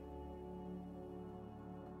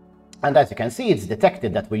 And as you can see, it's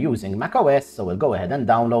detected that we're using macOS, so we'll go ahead and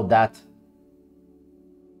download that.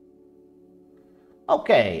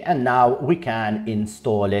 Okay, and now we can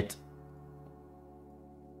install it.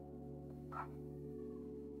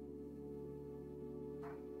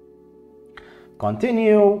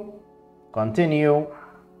 Continue, continue,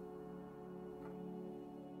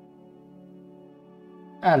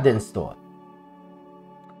 and install.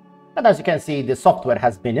 And as you can see, the software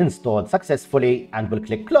has been installed successfully, and we'll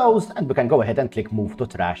click close, and we can go ahead and click move to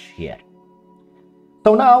trash here.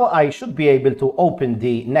 So now I should be able to open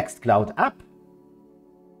the NextCloud app,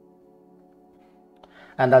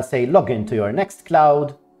 and I'll say log into your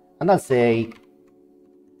NextCloud, and I'll say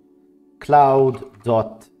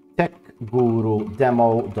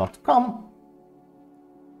cloud.techgurudemo.com,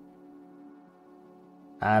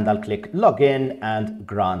 and I'll click login and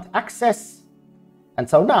grant access. And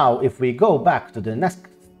so now if we go back to the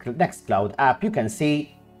NextCloud app, you can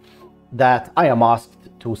see that I am asked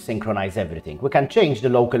to synchronize everything. We can change the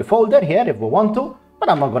local folder here if we want to, but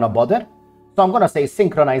I'm not going to bother. So I'm going to say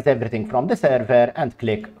synchronize everything from the server and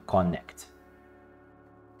click connect.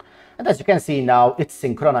 And as you can see now, it's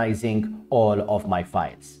synchronizing all of my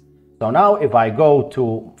files. So now if I go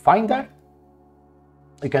to Finder,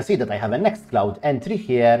 you can see that I have a NextCloud entry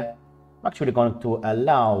here. I'm actually going to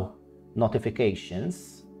allow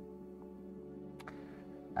notifications.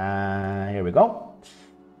 Here we go.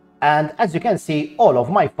 And as you can see, all of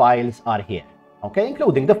my files are here, okay,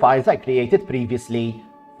 including the files I created previously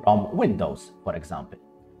from Windows, for example.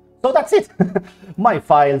 So that's it. My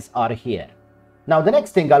files are here. Now the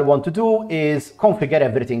next thing I'll want to do is configure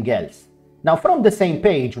everything else. Now from the same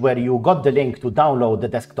page where you got the link to download the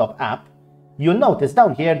desktop app, you'll notice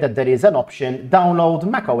down here that there is an option, download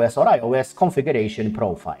macOS or iOS configuration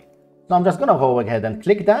profile. So I'm just going to go ahead and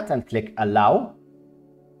click that and click allow.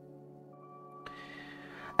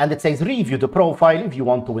 And it says review the profile if you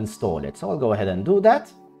want to install it. So I'll go ahead and do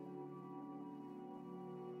that.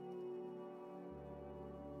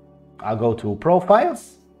 I'll go to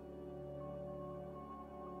profiles.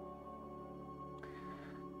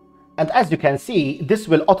 And as you can see, this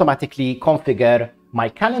will automatically configure my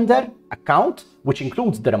calendar account, which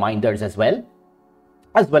includes the reminders as well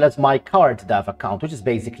as my CardDAV account, which is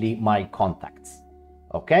basically my contacts.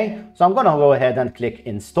 Okay, so I'm going to go ahead and click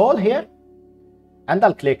install here, and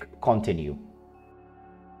I'll click continue.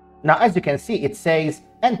 Now, as you can see, it says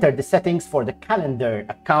enter the settings for the calendar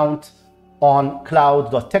account on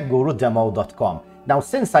cloud.techgurudemo.com. Now,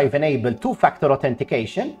 since I've enabled two-factor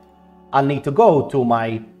authentication, I'll need to go to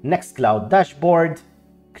my NextCloud dashboard,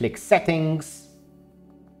 click settings,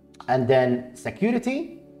 and then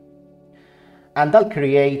security. And I'll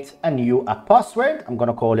create a new app password. I'm going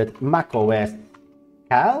to call it macOS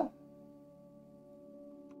Cal.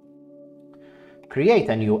 Create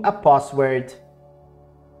a new app password.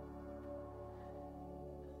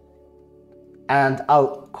 And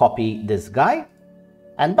I'll copy this guy.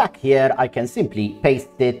 And back here, I can simply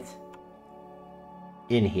paste it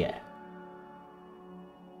in here.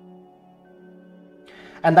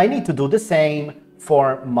 And I need to do the same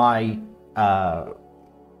for my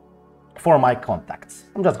contacts.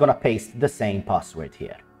 I'm just going to paste the same password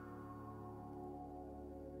here.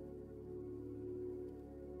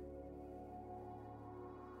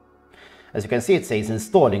 As you can see, it says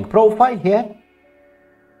installing profile here.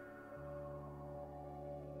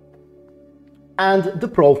 and the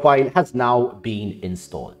profile has now been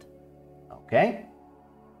installed. Okay.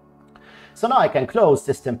 So now I can close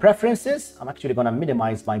System Preferences. I'm actually going to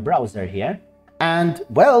minimize my browser here. And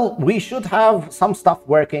well, we should have some stuff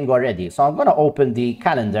working already. So I'm going to open the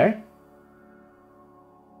calendar.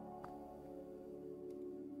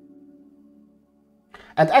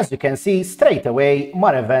 And as you can see, straight away,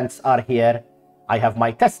 my events are here. I have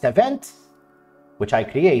my test event, which I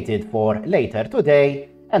created for later today.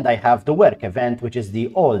 And I have the work event, which is the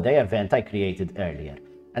all-day event I created earlier.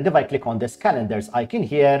 And if I click on this calendars icon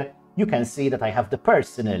here, you can see that I have the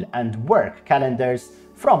personal and work calendars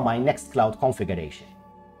from my NextCloud configuration.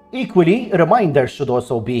 Equally, reminders should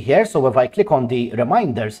also be here. So if I click on the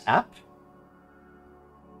Reminders app,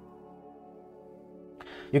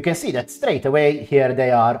 you can see that straight away here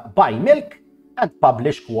they are buy milk and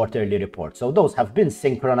publish quarterly report. So those have been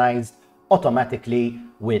synchronized automatically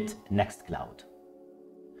with NextCloud.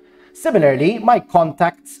 Similarly, my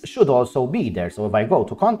contacts should also be there. So if I go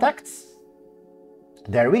to contacts,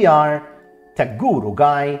 there we are. Tech Guru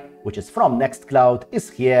guy, which is from NextCloud, is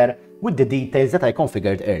here with the details that I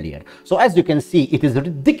configured earlier. So as you can see, it is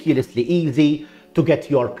ridiculously easy to get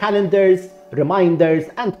your calendars, reminders,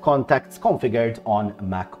 and contacts configured on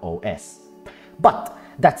macOS. But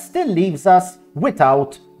that still leaves us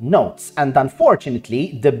without Notes. And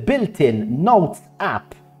unfortunately, the built-in Notes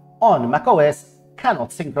app on macOS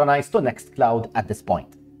cannot synchronize to NextCloud at this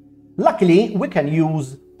point. Luckily, we can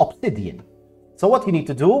use Obsidian. So what you need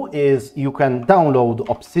to do is you can download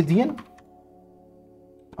Obsidian,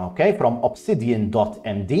 okay, from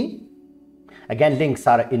obsidian.md. Again, links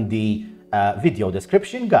are in the video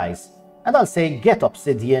description, guys. And I'll say get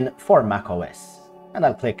Obsidian for macOS, and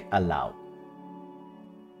I'll click allow.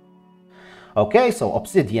 Okay, so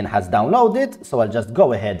Obsidian has downloaded, so I'll just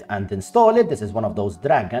go ahead and install it. This is one of those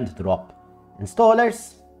drag and drop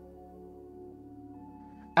installers.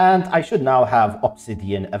 And I should now have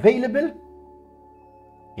Obsidian available.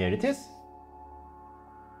 Here it is.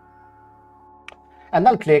 And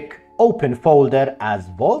I'll click Open Folder as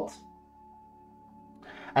Vault.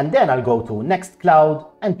 And then I'll go to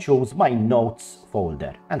NextCloud and choose my Notes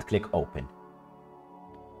folder and click Open.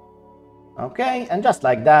 Okay, and just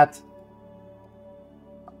like that,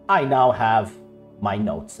 I now have my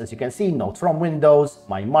notes. As you can see, note from Windows,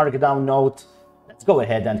 my Markdown note. Let's go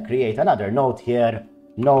ahead and create another note here.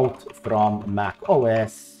 Note from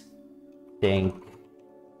macOS. Think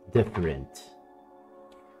different.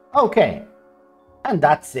 Okay, and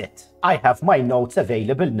that's it. I have my notes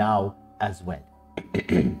available now as well.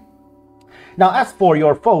 Now, as for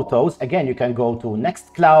your photos, again, you can go to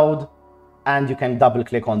NextCloud and you can double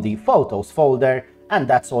click on the Photos folder, and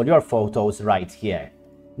that's all your photos right here.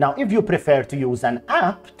 Now, if you prefer to use an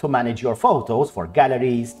app to manage your photos for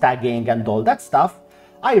galleries, tagging, and all that stuff,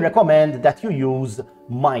 I recommend that you use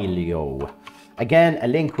Mylio. Again, a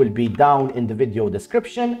link will be down in the video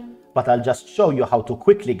description, but I'll just show you how to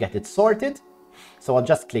quickly get it sorted. So I'll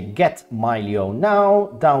just click Get Mylio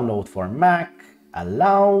now, download for Mac,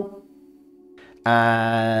 allow,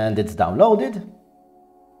 and it's downloaded.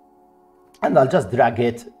 And I'll just drag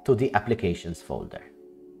it to the Applications folder.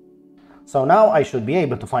 So now I should be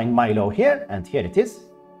able to find Mylio here, and here it is.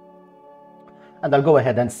 And I'll go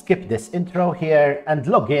ahead and skip this intro here and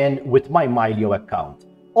log in with my Mylio account.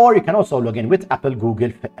 Or you can also log in with Apple,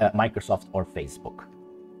 Google, Microsoft, or Facebook.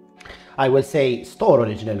 I will say Store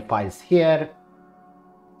Original Files here.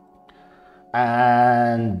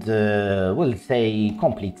 And we'll say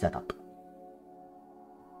Complete Setup.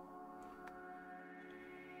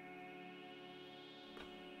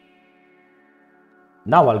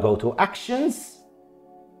 Now I'll go to Actions,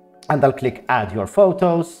 and I'll click Add Your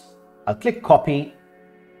Photos. I'll click Copy,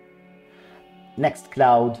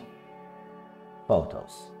 NextCloud,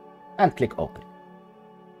 Photos, and click Open.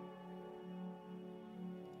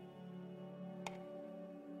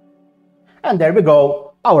 And there we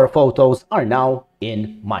go. Our photos are now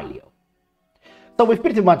in Mylio. So we've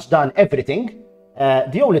pretty much done everything.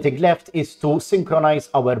 The only thing left is to synchronize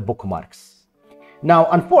our bookmarks. Now,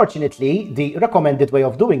 unfortunately, the recommended way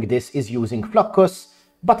of doing this is using Flockus,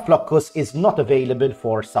 but Flockus is not available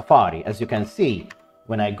for Safari. As you can see,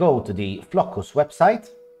 when I go to the Flockus website,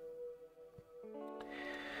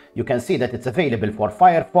 you can see that it's available for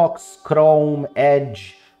Firefox, Chrome,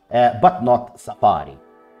 Edge, but not Safari.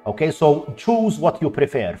 Okay, so choose what you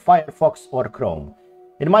prefer, Firefox or Chrome.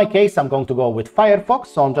 In my case, I'm going to go with Firefox,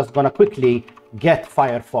 so I'm just going to quickly get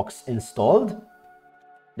Firefox installed.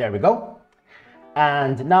 There we go.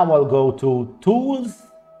 And now I'll go to Tools,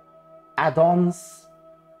 Add-ons,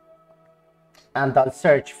 and I'll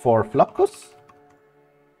search for Flockus.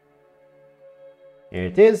 Here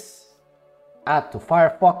it is. add to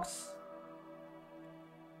Firefox.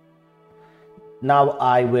 Now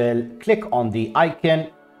I will click on the icon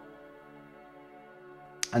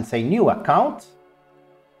and say new account,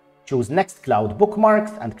 choose NextCloud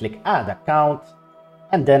bookmarks and click add account,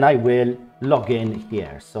 and then I will log in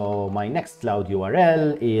here. So my NextCloud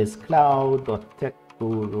URL is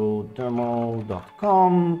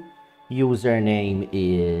cloud.techgurudemo.com, username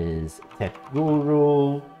is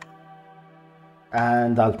techguru,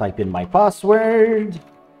 and I'll type in my password,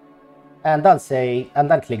 and I'll say, and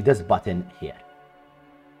then click this button here.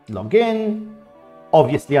 Log in.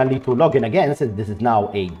 Obviously, I'll need to log in again since this is now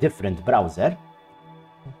a different browser.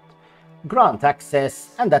 Grant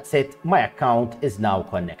access, and that's it. My account is now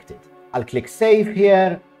connected. I'll click save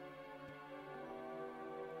here.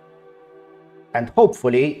 And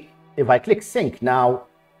hopefully, if I click sync now,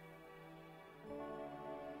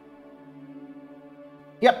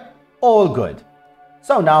 yep, all good.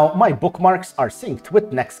 So now my bookmarks are synced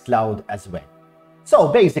with NextCloud as well. So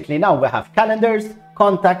basically now we have calendars,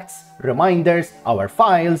 contacts, reminders, our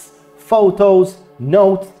files, photos,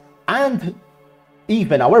 notes, and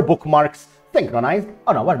even our bookmarks synchronized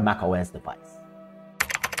on our macOS device.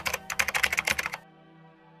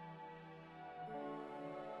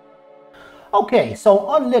 Okay, so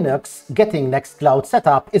on Linux, getting NextCloud set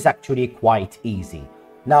up is actually quite easy.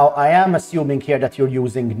 Now, I am assuming here that you're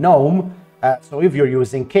using GNOME, so if you're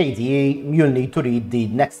using KDE, you'll need to read the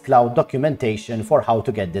NextCloud documentation for how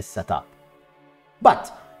to get this set up.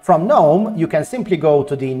 But from GNOME, you can simply go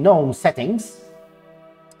to the GNOME settings,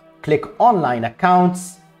 click online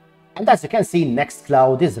accounts, and as you can see,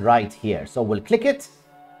 NextCloud is right here. So we'll click it,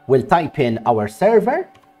 we'll type in our server,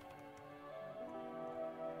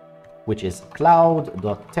 which is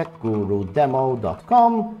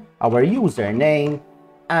cloud.techgurudemo.com, our username,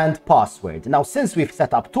 and password. Now, since we've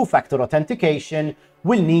set up two-factor authentication,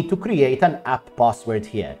 we'll need to create an app password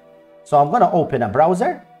here. So I'm going to open a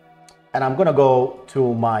browser, and I'm going to go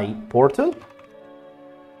to my portal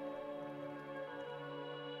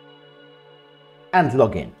and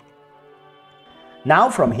log in. Now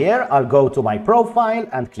from here, I'll go to my profile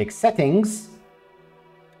and click settings,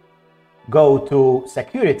 go to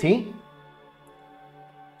security,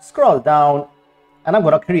 scroll down, and I'm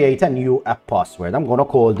going to create a new app password. I'm going to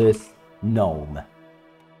call this GNOME.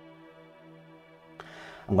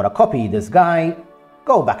 I'm going to copy this guy,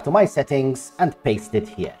 go back to my settings, and paste it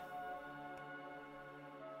here.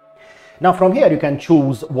 Now from here, you can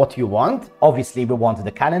choose what you want. Obviously, we want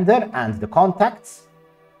the calendar and the contacts.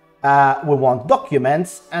 We want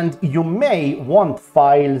documents, and you may want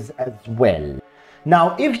files as well.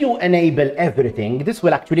 Now, if you enable everything, this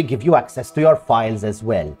will actually give you access to your files as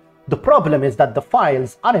well. The problem is that the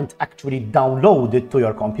files aren't actually downloaded to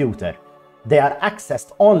your computer. They are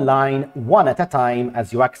accessed online one at a time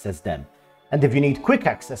as you access them. And if you need quick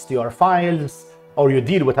access to your files, or you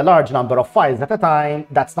deal with a large number of files at a time,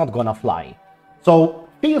 that's not gonna fly. So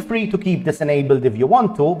feel free to keep this enabled if you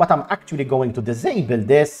want to, but I'm actually going to disable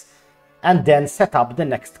this and then set up the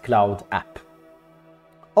NextCloud app.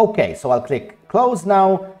 Okay, so I'll click close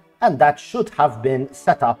now, and that should have been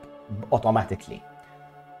set up automatically.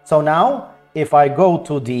 So now, if I go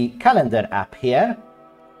to the calendar app here,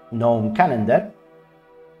 GNOME Calendar,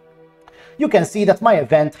 you can see that my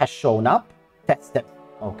event has shown up, tested,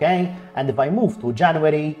 okay? And if I move to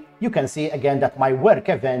January, you can see again that my work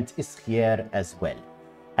event is here as well.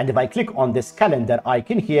 And if I click on this calendar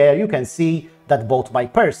icon here, you can see that both my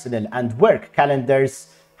personal and work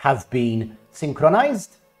calendars have been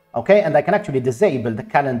synchronized, okay? And I can actually disable the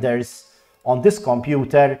calendars on this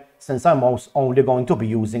computer since I'm only going to be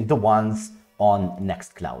using the ones on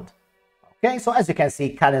NextCloud. Okay, so as you can see,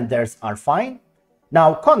 calendars are fine.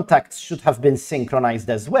 Now, contacts should have been synchronized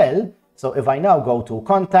as well. So if I now go to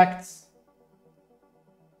contacts,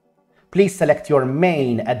 please select your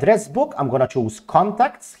main address book. I'm going to choose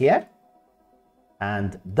contacts here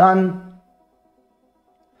and done.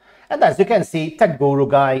 And as you can see, TechGuru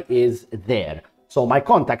guy is there. So my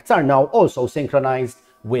contacts are now also synchronized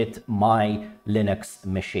with my Linux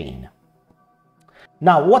machine.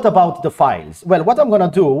 Now, what about the files? Well, what I'm going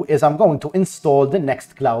to do is I'm going to install the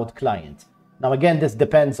NextCloud client. Now, again, this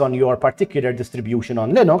depends on your particular distribution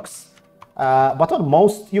on Linux, but on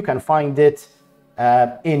most, you can find it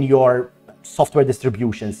in your software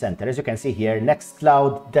distribution center. As you can see here,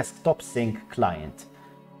 NextCloud Desktop Sync Client.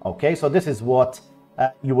 Okay, so this is what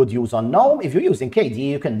you would use on GNOME. If you're using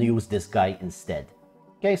KDE, you can use this guy instead.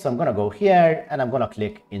 Okay, so I'm going to go here and I'm going to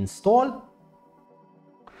click install.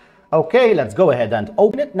 Okay, let's go ahead and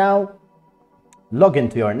open it now. Log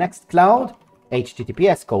into your NextCloud,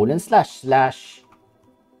 https://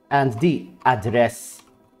 and the address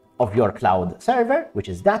of your cloud server, which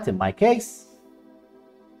is that in my case.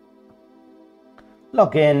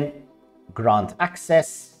 Log in, grant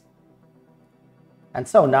access. And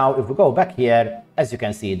so now if we go back here, as you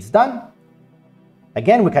can see, it's done.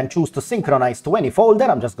 Again, we can choose to synchronize to any folder.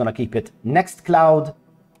 I'm just going to keep it NextCloud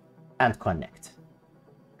and connect.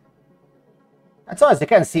 And so as you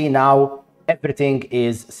can see now, everything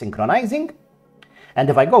is synchronizing. And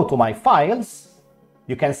if I go to my files,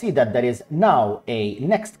 you can see that there is now a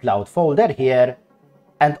NextCloud folder here,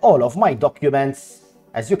 and all of my documents,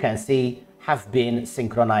 as you can see, have been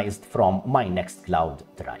synchronized from my NextCloud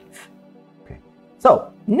drive. Okay.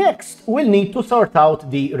 So next, we'll need to sort out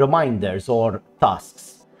the reminders or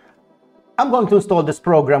tasks. I'm going to install this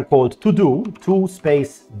program called do.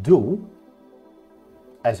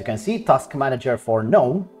 As you can see, Task Manager for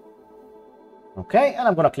Gnome. Okay, and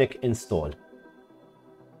I'm going to click Install.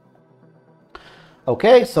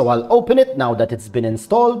 Okay, so I'll open it now that it's been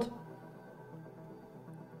installed.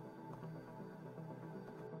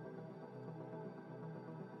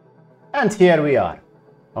 And here we are.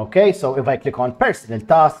 Okay, so if I click on Personal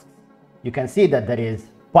Tasks, you can see that there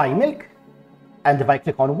is Buy Milk. And if I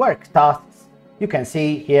click on Work Tasks, you can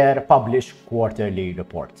see here Publish Quarterly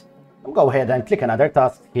Report. I'll go ahead and click another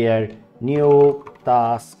task here, New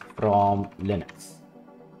Task from Linux.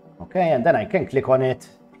 Okay, and then I can click on it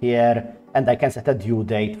here, and I can set a due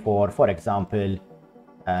date for example,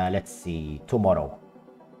 let's see, tomorrow.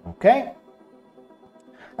 Okay,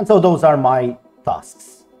 and so those are my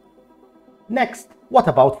tasks. Next, what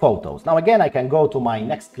about photos? Now again, I can go to my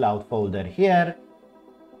NextCloud folder here,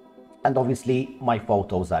 and obviously my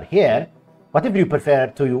photos are here. But if you prefer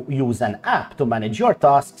to use an app to manage your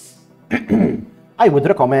tasks, I would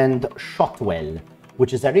recommend Shotwell,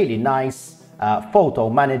 which is a really nice photo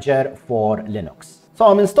manager for Linux. So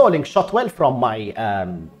I'm installing Shotwell from my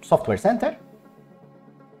software center,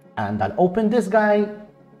 and I'll open this guy.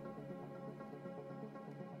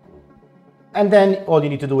 And then all you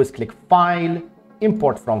need to do is click File,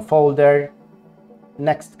 Import from Folder,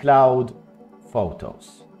 NextCloud,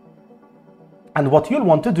 Photos. And what you'll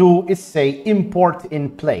want to do is say Import in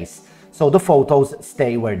place, so the photos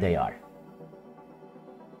stay where they are.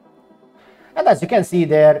 And as you can see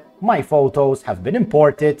there, my photos have been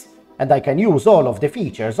imported, and I can use all of the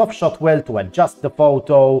features of Shotwell to adjust the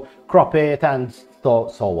photo, crop it, and so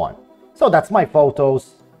on. So that's my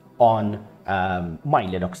photos on my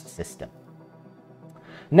Linux system.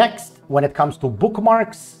 Next, when it comes to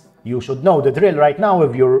bookmarks, you should know the drill right now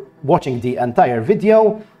if you're watching the entire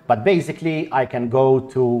video, but basically I can go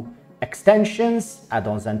to Extensions,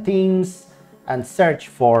 Add-ons and Themes, and search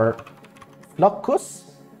for Flocus.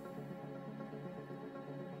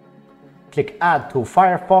 Click Add to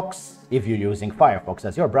Firefox, if you're using Firefox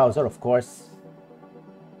as your browser, of course.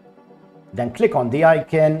 Then click on the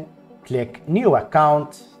icon, click New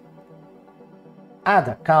Account, Add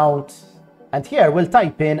Account, and here we'll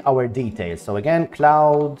type in our details. So again,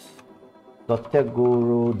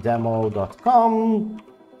 cloud.techgurudemo.com,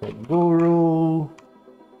 techguru,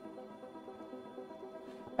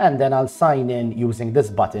 and then I'll sign in using this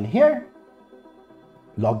button here.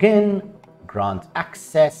 Log in, grant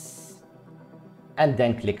access, and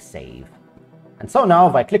then click Save. And so now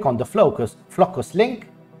if I click on the Flocus link,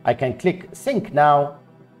 I can click Sync Now,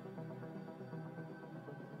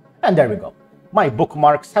 and there we go. My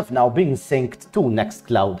bookmarks have now been synced to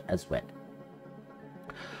NextCloud as well.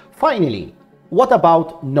 Finally, what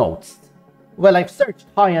about notes? Well, I've searched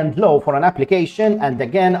high and low for an application, and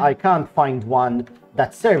again, I can't find one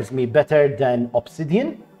that serves me better than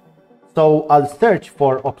Obsidian. So I'll search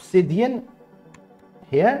for Obsidian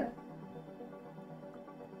here.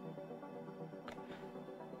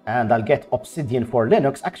 And I'll get Obsidian for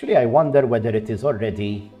Linux. Actually, I wonder whether it is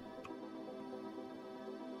already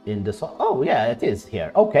in the oh yeah, it is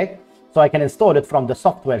here. Okay, so I can install it from the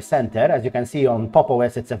software center. As you can see on Pop!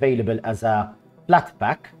 OS, it's available as a flat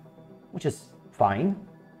pack, which is fine.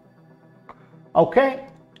 Okay,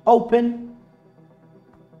 open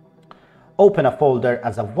a folder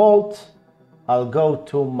as a vault. I'll go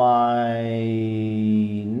to my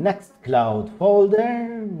NextCloud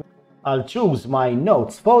folder. I'll choose my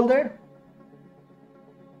notes folder,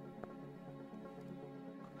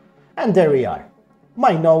 and there we are.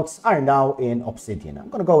 My notes are now in Obsidian. I'm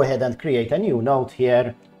going to go ahead and create a new note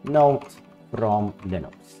here, note from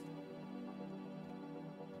Linux.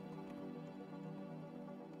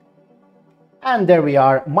 And there we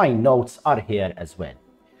are, my notes are here as well.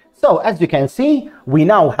 So as you can see, we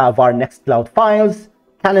now have our NextCloud files,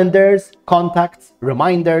 calendars, contacts,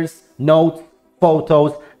 reminders, notes,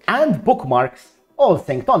 photos, and bookmarks all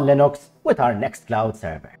synced on Linux with our NextCloud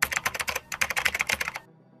server.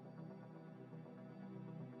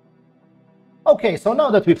 Okay, so now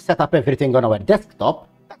that we've set up everything on our desktop,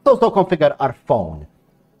 let's also configure our phone.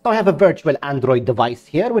 So I have a virtual Android device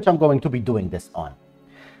here, which I'm going to be doing this on.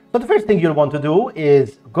 So the first thing you'll want to do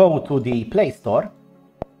is go to the Play Store,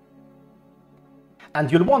 and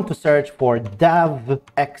you'll want to search for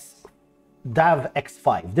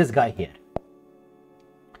DavX5, this guy here.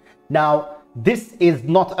 Now, this is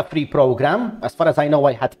not a free program. As far as I know,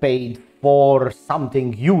 I had paid for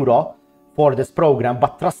something euro for this program,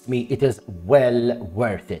 but trust me, it is well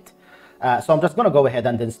worth it. So I'm just going to go ahead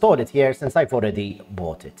and install it here since I've already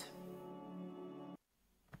bought it.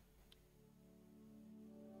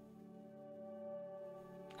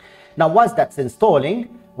 Now, once that's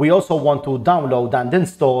installing, we also want to download and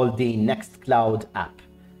install the NextCloud app.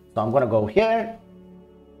 So I'm going to go here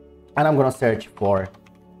and I'm going to search for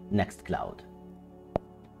NextCloud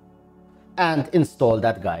and install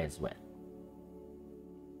that guy as well.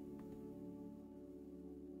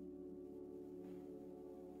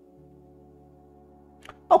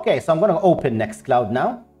 Okay, so I'm going to open NextCloud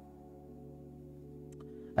now,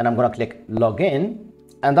 and I'm going to click login,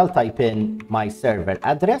 and I'll type in my server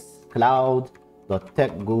address,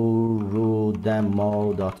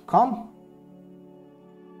 cloud.techgurudemo.com.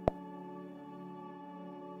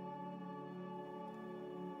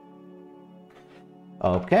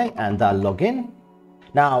 Okay, and I'll log in.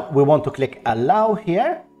 Now we want to click allow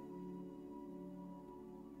here,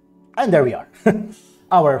 and there we are.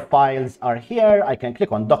 Our files are here. I can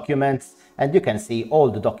click on documents and you can see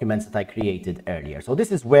all the documents that I created earlier. So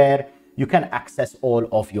this is where you can access all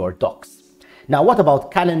of your docs. Now, what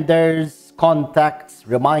about calendars, contacts,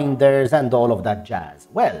 reminders, and all of that jazz?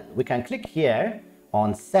 Well, we can click here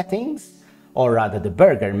on settings, or rather the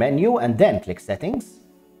burger menu, and then click settings.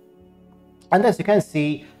 And as you can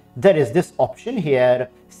see, there is this option here,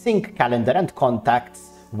 sync calendar and contacts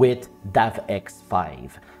with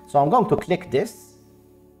DavX5. So I'm going to click this.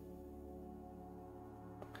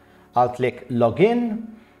 I'll click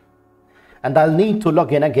login, and I'll need to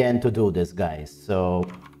log in again to do this, guys. So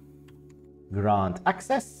grant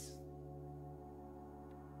access.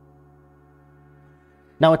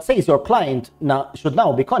 Now it says your client should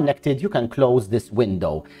now be connected. You can close this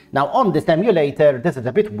window. Now on this emulator, this is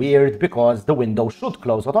a bit weird because the window should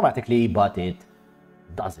close automatically, but it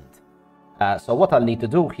doesn't. So what I'll need to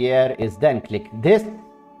do here is then click this,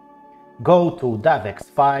 go to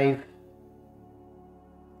DavX5,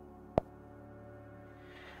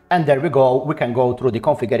 and there we go. We can go through the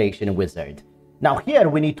configuration wizard. Now here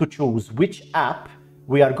we need to choose which app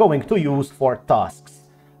we are going to use for tasks.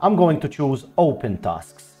 I'm going to choose Open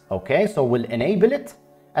Tasks. Okay, so we'll enable it,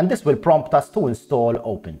 and this will prompt us to install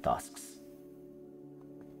Open Tasks.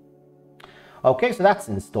 Okay, so that's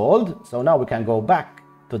installed. So now we can go back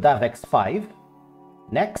to DavX5,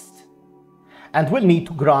 next, and we'll need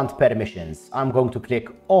to grant permissions. I'm going to click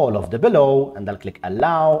all of the below, and I'll click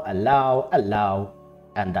allow, allow, allow,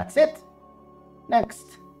 and that's it.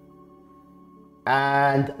 Next.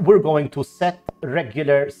 And we're going to set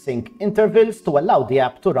regular sync intervals to allow the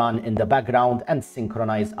app to run in the background and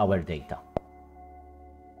synchronize our data.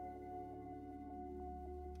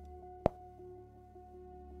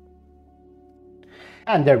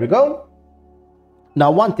 And there we go. Now,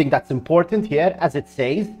 one thing that's important here, as it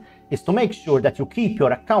says, is to make sure that you keep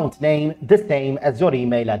your account name the same as your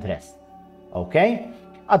email address. Okay?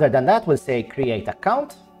 Other than that, we'll say create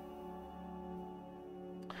account.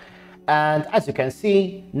 And as you can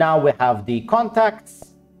see, now we have the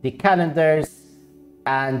contacts, the calendars,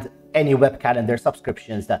 and any web calendar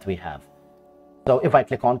subscriptions that we have. So if I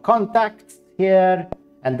click on contacts here,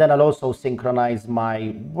 and then I'll also synchronize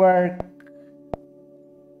my work.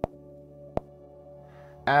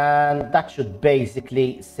 And that should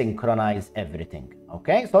basically synchronize everything.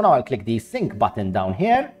 Okay, so now I'll click the sync button down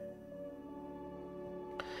here.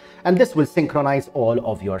 And this will synchronize all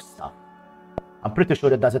of your stuff. I'm pretty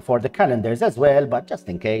sure it does it for the calendars as well, but just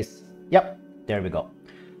in case, yep, there we go.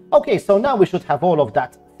 Okay, so now we should have all of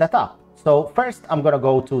that set up. So first, I'm going to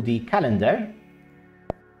go to the calendar.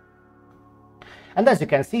 And as you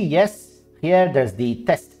can see, yes, here there's the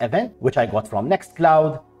test event, which I got from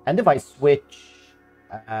NextCloud. And if I switch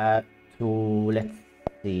to, let's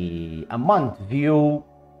see, a month view,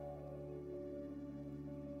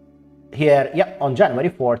 here, yep, on January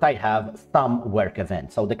 4th, I have some work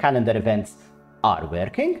events. So the calendar events are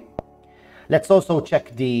working. Let's also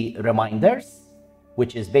check the reminders,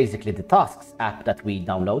 which is basically the tasks app that we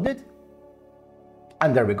downloaded.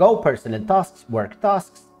 And there we go, personal tasks, work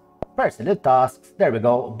tasks, personal tasks, there we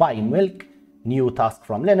go, buy milk, new task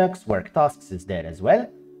from Linux, work tasks is there as well.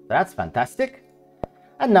 That's fantastic.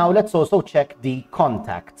 And now let's also check the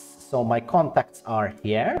contacts. So my contacts are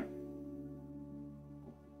here.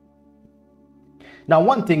 Now,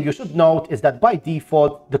 one thing you should note is that by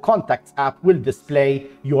default, the Contacts app will display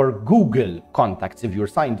your Google contacts if you're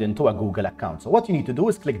signed into a Google account. So what you need to do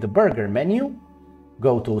is click the burger menu,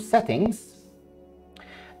 go to Settings,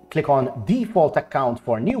 click on Default Account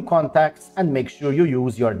for New Contacts, and make sure you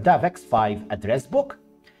use your DAVX5 address book.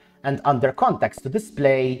 And under Contacts to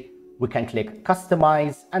display, we can click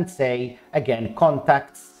Customize and say, again,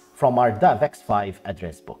 Contacts from our DAVX5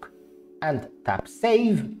 address book. And tap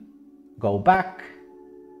Save, go back,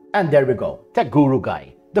 and there we go, Tech Guru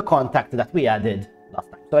Guy, the contact that we added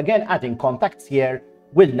last time. So again, adding contacts here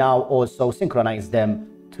will now also synchronize them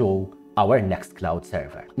to our NextCloud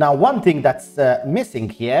server. Now, one thing that's missing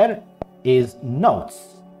here is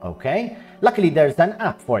Notes, okay? Luckily, there's an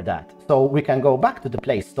app for that. So we can go back to the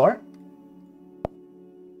Play Store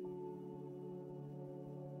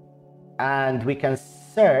and we can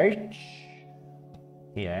search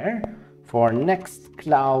here for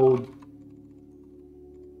NextCloud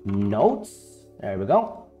Notes. There we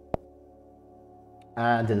go.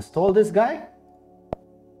 And install this guy.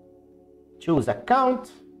 Choose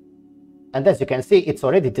account. And as you can see, it's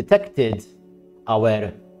already detected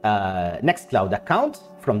our NextCloud account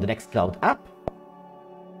from the NextCloud app.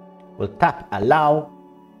 We'll tap Allow.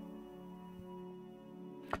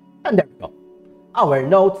 And there we go. Our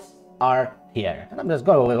notes are here. And I'm just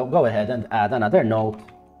going to go ahead and add another note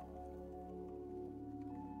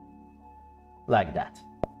like that.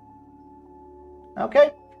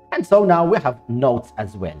 Okay, and so now we have notes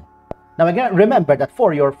as well. Now again, remember that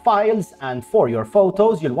for your files and for your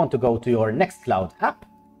photos, you'll want to go to your NextCloud app.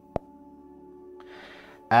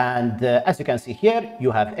 And as you can see here,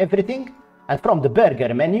 you have everything. And from the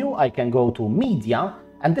burger menu, I can go to Media,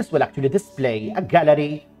 and this will actually display a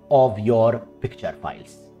gallery of your picture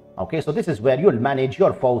files. Okay, so this is where you'll manage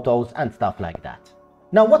your photos and stuff like that.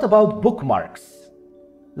 Now, what about bookmarks?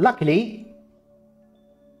 Luckily,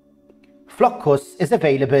 Flockus is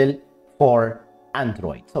available for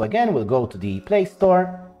Android. So again, we'll go to the Play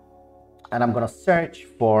Store and I'm going to search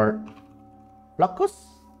for Flockus,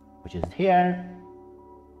 which is here.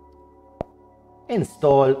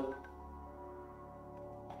 Install.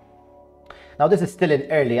 Now this is still in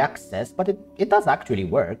early access, but it does actually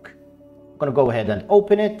work. I'm going to go ahead and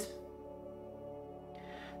open it.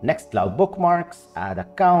 NextCloud bookmarks, add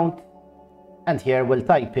account, and here we'll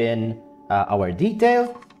type in our details.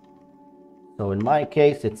 So in my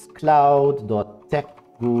case, it's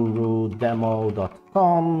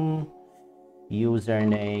cloud.techgurudemo.com.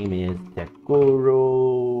 Username is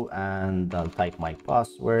techguru, and I'll type my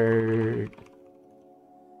password.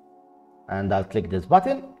 And I'll click this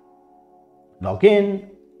button. Log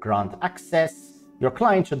in, grant access. Your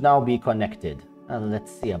client should now be connected. And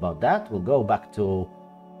let's see about that. We'll go back to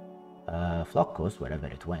Flockus, wherever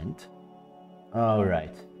it went. All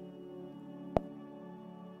right.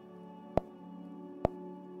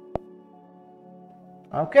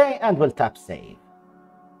 Okay, and we'll tap Save.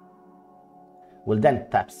 We'll then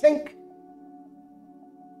tap Sync.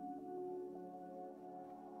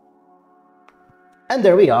 And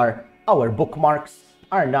there we are. Our bookmarks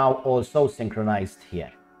are now also synchronized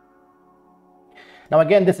here. Now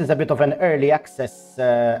again, this is a bit of an early access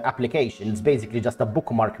application. It's basically just a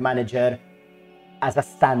bookmark manager as a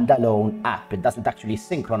standalone app. It doesn't actually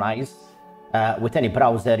synchronize with any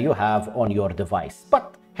browser you have on your device.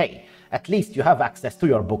 But hey, at least you have access to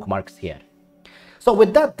your bookmarks here. So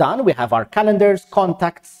with that done, we have our calendars,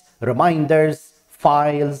 contacts, reminders,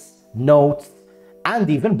 files, notes, and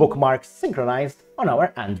even bookmarks synchronized on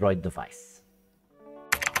our Android device.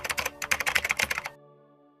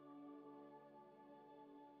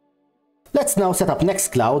 Let's now set up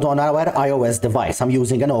NextCloud on our iOS device. I'm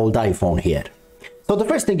using an old iPhone here. So the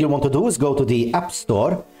first thing you want to do is go to the App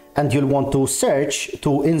Store and you'll want to search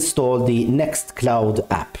to install the NextCloud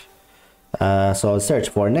app. So I'll search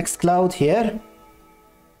for NextCloud here.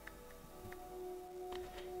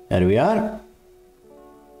 There we are.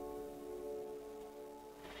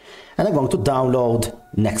 And I'm going to download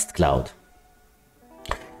NextCloud.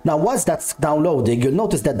 Now, once that's downloading, you'll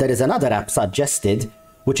notice that there is another app suggested,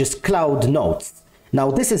 which is Cloud Notes. Now,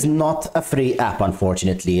 this is not a free app,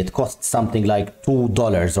 unfortunately. It costs something like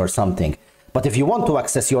 $2 or something. But if you want to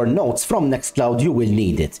access your notes from NextCloud, you will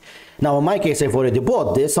need it. Now, in my case, I've already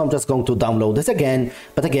bought this, so I'm just going to download this again.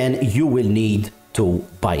 But again, you will need to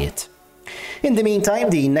buy it. In the meantime,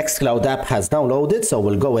 the NextCloud app has downloaded, so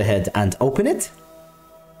we'll go ahead and open it.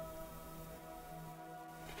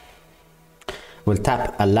 We'll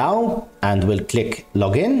tap Allow and we'll click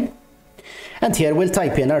Login. And here we'll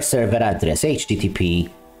type in our server address,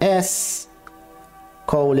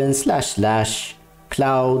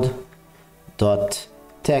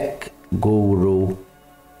 https://cloud.tech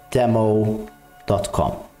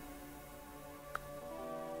techgurudemo.com.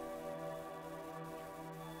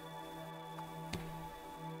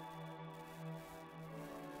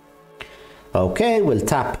 Okay, we'll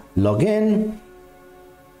tap login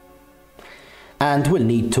and we'll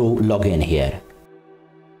need to log in here.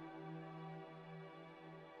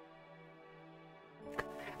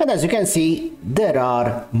 And as you can see, there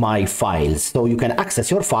are my files. So you can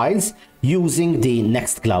access your files using the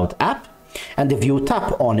NextCloud app. And if you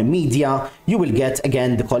tap on media, you will get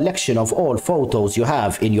again the collection of all photos you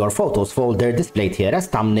have in your photos folder displayed here as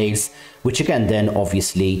thumbnails, which you can then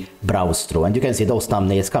obviously browse through. And you can see those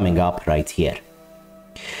thumbnails coming up right here.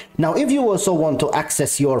 Now, if you also want to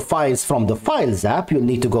access your files from the Files app, you'll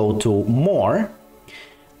need to go to More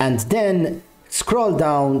and then scroll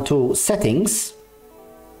down to Settings.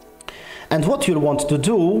 And what you'll want to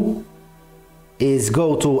do is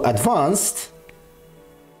go to Advanced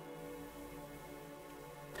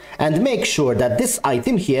and make sure that this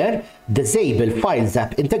item here, Disable Files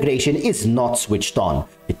App Integration, is not switched on.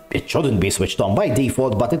 It shouldn't be switched on by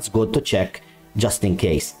default, but it's good to check just in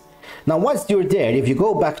case. Now, once you're there, if you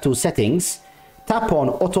go back to Settings, tap on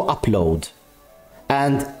Auto Upload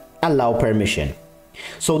and allow permission.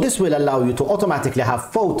 So this will allow you to automatically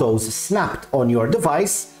have photos snapped on your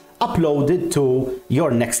device uploaded to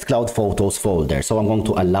your NextCloud Photos folder. So I'm going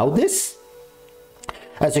to allow this.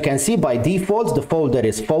 As you can see, by default, the folder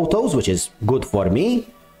is Photos, which is good for me.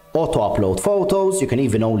 Auto-upload photos. You can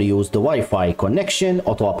even only use the Wi-Fi connection,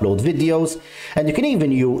 auto-upload videos, and you can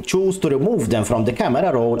even choose to remove them from the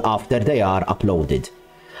camera roll after they are uploaded.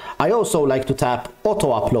 I also like to tap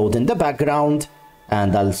auto-upload in the background,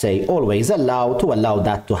 and I'll say always allow to allow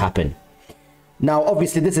that to happen. Now,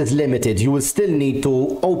 obviously, this is limited. You will still need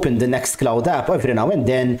to open the NextCloud app every now and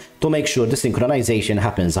then to make sure the synchronization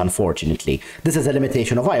happens, unfortunately. This is a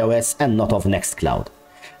limitation of iOS and not of NextCloud.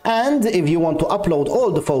 And if you want to upload all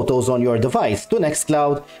the photos on your device to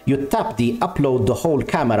NextCloud, you tap the Upload the Whole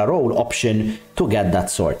Camera Roll option to get that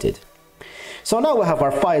sorted. So now we have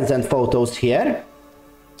our files and photos here.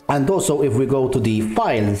 And also, if we go to the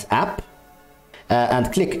Files app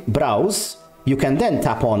and click Browse, you can then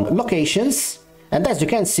tap on Locations. And as you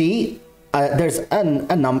can see, there's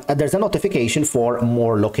a notification for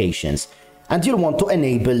more locations. And you'll want to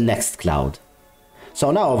enable NextCloud.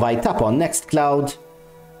 So now if I tap on NextCloud,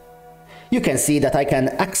 you can see that I can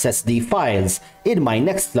access the files in my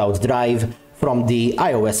NextCloud drive from the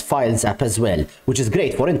iOS Files app as well, which is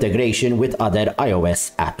great for integration with other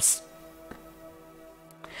iOS apps.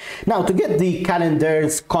 Now, to get the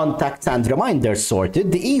calendars, contacts, and reminders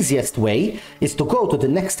sorted, the easiest way is to go to the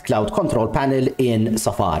NextCloud control panel in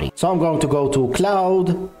Safari. So I'm going to go to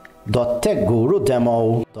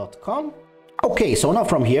cloud.techgurudemo.com. Okay, so now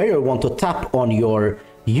from here, you'll want to tap on your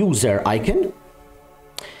user icon,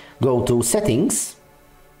 go to Settings,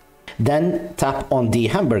 then tap on the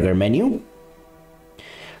hamburger menu,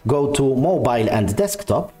 go to Mobile and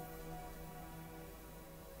Desktop,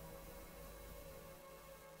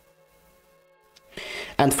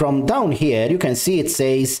 and from down here, you can see it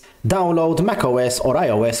says download macOS or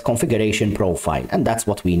iOS configuration profile, and that's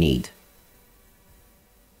what we need.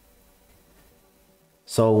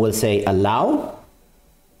 So we'll say allow.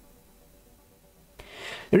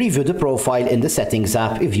 Review the profile in the Settings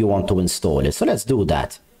app if you want to install it. So let's do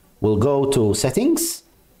that. We'll go to Settings.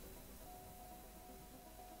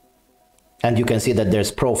 And you can see that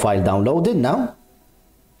there's profile downloaded now.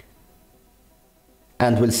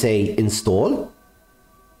 And we'll say install.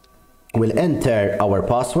 We'll enter our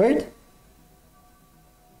password.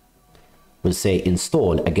 We'll say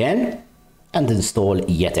install again and install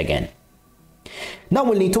yet again. Now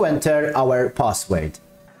we'll need to enter our password.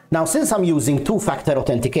 Now, since I'm using two-factor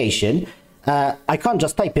authentication, I can't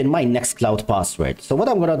just type in my NextCloud password. So what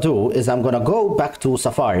I'm going to do is I'm going to go back to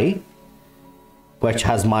Safari, which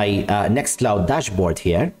has my NextCloud dashboard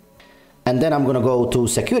here. And then I'm going to go to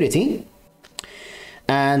Security.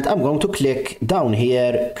 And I'm going to click down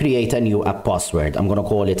here, create a new app password. I'm going to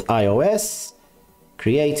call it iOS,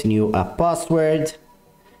 create new app password.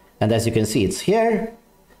 And as you can see, it's here.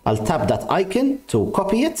 I'll tap that icon to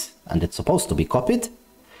copy it, and it's supposed to be copied.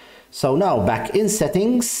 So now back in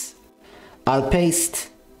Settings, I'll paste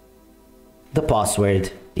the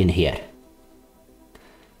password in here.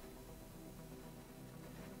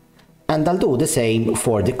 And I'll do the same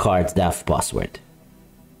for the CardDAV password.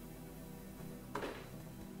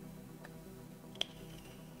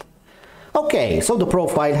 Okay, so the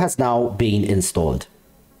profile has now been installed.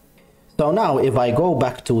 So now if I go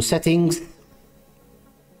back to Settings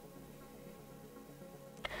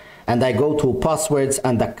and I go to passwords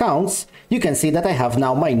and accounts, you can see that I have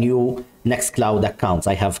now my new NextCloud accounts.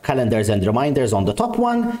 I have calendars and reminders on the top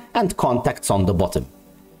one and contacts on the bottom.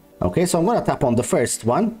 Okay, so I'm going to tap on the first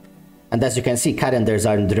one, and as you can see, calendars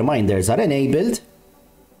and reminders are enabled.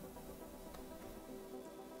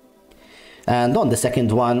 And on the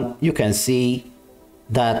second one, you can see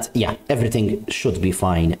that, yeah, everything should be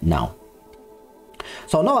fine now.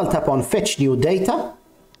 So now I'll tap on Fetch New Data.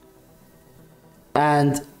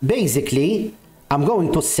 And basically, I'm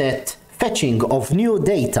going to set fetching of new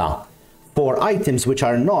data for items which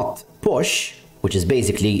are not push, which is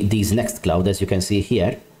basically these NextCloud, as you can see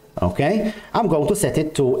here. Okay, I'm going to set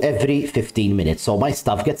it to every 15 minutes. So my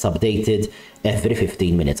stuff gets updated every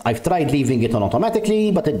 15 minutes. I've tried leaving it on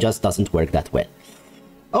automatically, but it just doesn't work that well.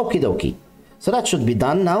 Okie dokie. So that should be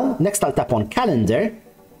done now. Next, I'll tap on Calendar.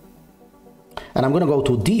 And I'm going to go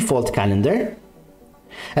to Default Calendar.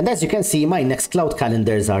 And as you can see, my NextCloud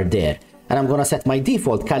calendars are there. And I'm going to set my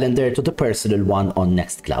default calendar to the personal one on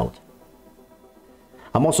NextCloud.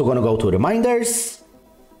 I'm also going to go to Reminders.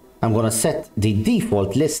 I'm going to set the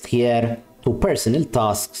default list here to personal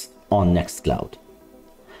tasks on NextCloud.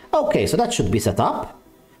 Okay, so that should be set up.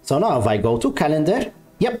 So now if I go to Calendar,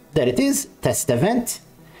 yep, there it is, Test Event.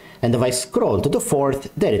 And if I scroll to the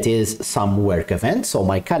fourth, there it is, Some Work Event. So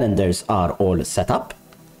my calendars are all set up.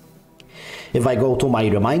 If I go to my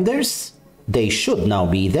reminders, they should now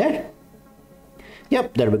be there.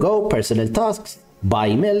 Yep, there we go, personal tasks,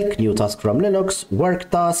 buy milk, new task from Linux,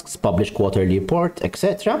 work tasks, publish quarterly report,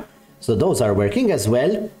 etc. So those are working as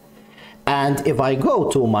well. And if I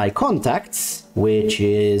go to my contacts, which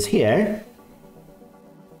is here,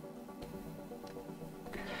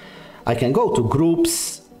 I can go to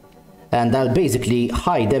groups and I'll basically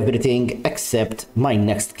hide everything except my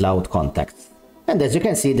NextCloud contacts. And as you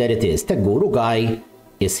can see, there it is, Tech Guru Guy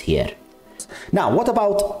is here. Now, what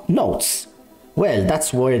about Notes? Well,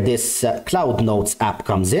 that's where this Cloud Notes app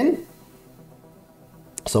comes in.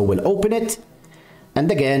 So we'll open it.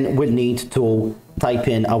 And again, we'll need to type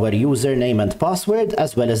in our username and password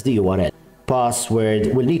as well as the URL.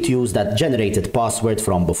 Password, we'll need to use that generated password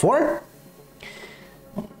from before.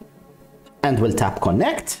 And we'll tap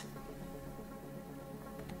Connect.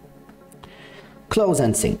 Close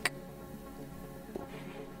and sync.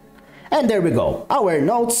 And there we go. Our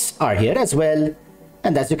notes are here as well.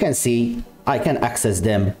 And as you can see, I can access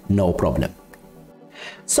them no problem.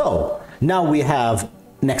 So now we have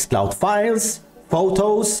NextCloud files,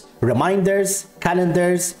 photos, reminders,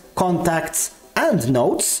 calendars, contacts, and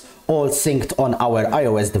notes all synced on our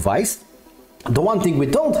iOS device. The one thing we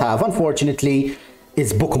don't have, unfortunately,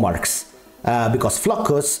 is bookmarks because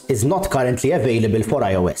Flockus is not currently available for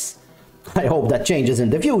iOS. I hope that changes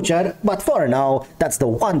in the future, but for now, that's the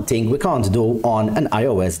one thing we can't do on an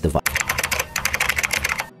iOS device.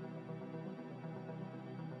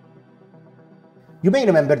 You may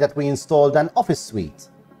remember that we installed an Office suite.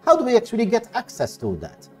 How do we actually get access to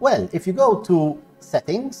that? Well, if you go to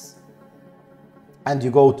Settings and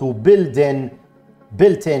you go to Built-in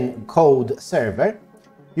Code Server,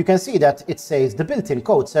 you can see that it says the built-in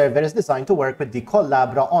code server is designed to work with the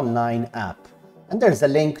Collabra Online app. And there's a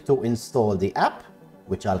link to install the app,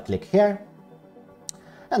 which I'll click here.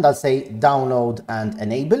 And I'll say Download and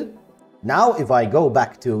Enable. Now, if I go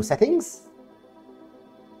back to Settings,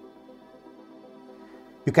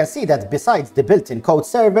 you can see that besides the built-in code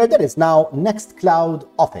server, there is now NextCloud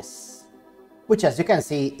Office, which as you can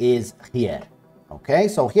see is here. Okay,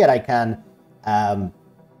 so here I can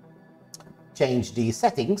change the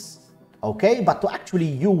settings. Okay, but to actually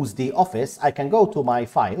use the Office, I can go to my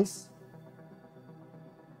files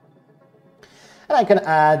and I can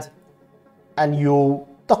add a new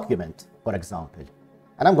document, for example.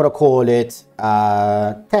 And I'm going to call it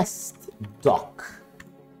test doc.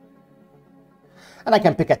 And I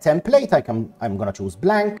can pick a template. I'm going to choose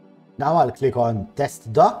blank. Now I'll click on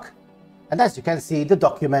test doc. And as you can see, the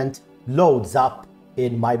document loads up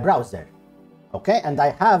in my browser. Okay, and I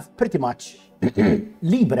have pretty much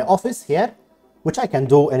LibreOffice here, which I can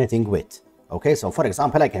do anything with. Okay, so for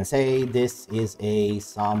example, I can say this is a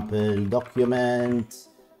sample document,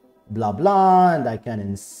 blah, blah, and I can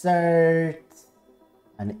insert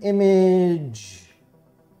an image.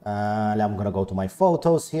 I'm going to go to my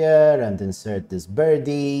photos here and insert this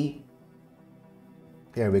birdie.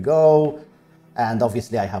 Here we go. And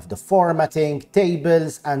obviously I have the formatting,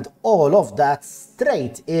 tables, and all of that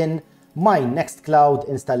straight in my NextCloud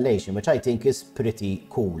installation, which I think is pretty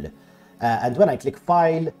cool. And when I click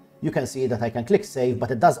File, you can see that I can click Save,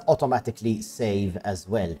 but it does automatically save as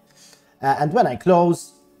well. And when I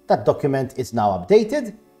close, that document is now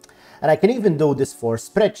updated. And I can even do this for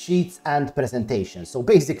spreadsheets and presentations. So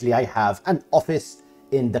basically I have an office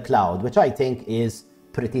in the cloud, which I think is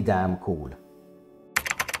pretty damn cool.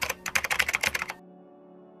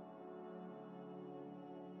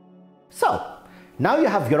 So now you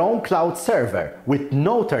have your own cloud server with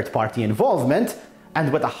no third-party involvement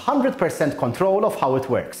and with 100% control of how it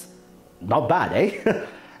works. Not bad, eh?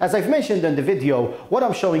 As I've mentioned in the video, what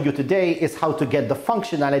I'm showing you today is how to get the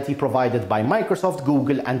functionality provided by Microsoft,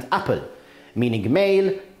 Google, and Apple, meaning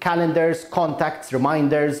mail, calendars, contacts,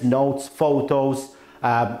 reminders, notes, photos,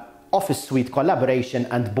 Office Suite collaboration,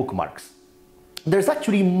 and bookmarks. There's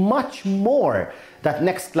actually much more that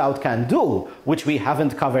NextCloud can do, which we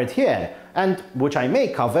haven't covered here, and which I may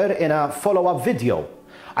cover in a follow-up video.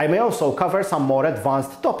 I may also cover some more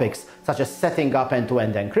advanced topics, such as setting up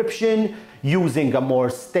end-to-end encryption, using a more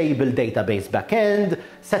stable database backend,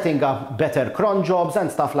 setting up better cron jobs, and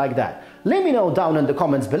stuff like that. Let me know down in the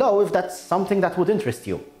comments below if that's something that would interest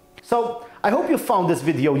you. So, I hope you found this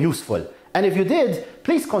video useful, and if you did,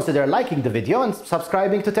 please consider liking the video and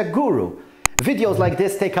subscribing to Tech Guru. Videos like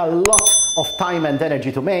this take a lot of time and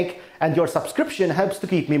energy to make, and your subscription helps to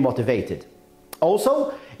keep me motivated.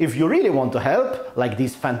 Also, if you really want to help, like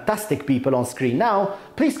these fantastic people on screen now,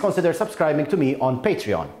 please consider subscribing to me on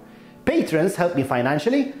Patreon. Patrons help me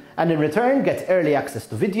financially, and in return get early access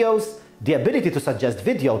to videos, the ability to suggest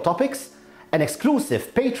video topics, an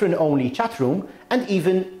exclusive patron-only chat room, and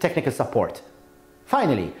even technical support.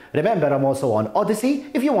 Finally, remember I'm also on Odyssey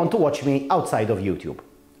if you want to watch me outside of YouTube.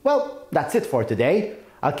 Well, that's it for today.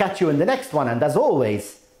 I'll catch you in the next one, and as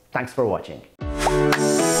always, thanks for watching.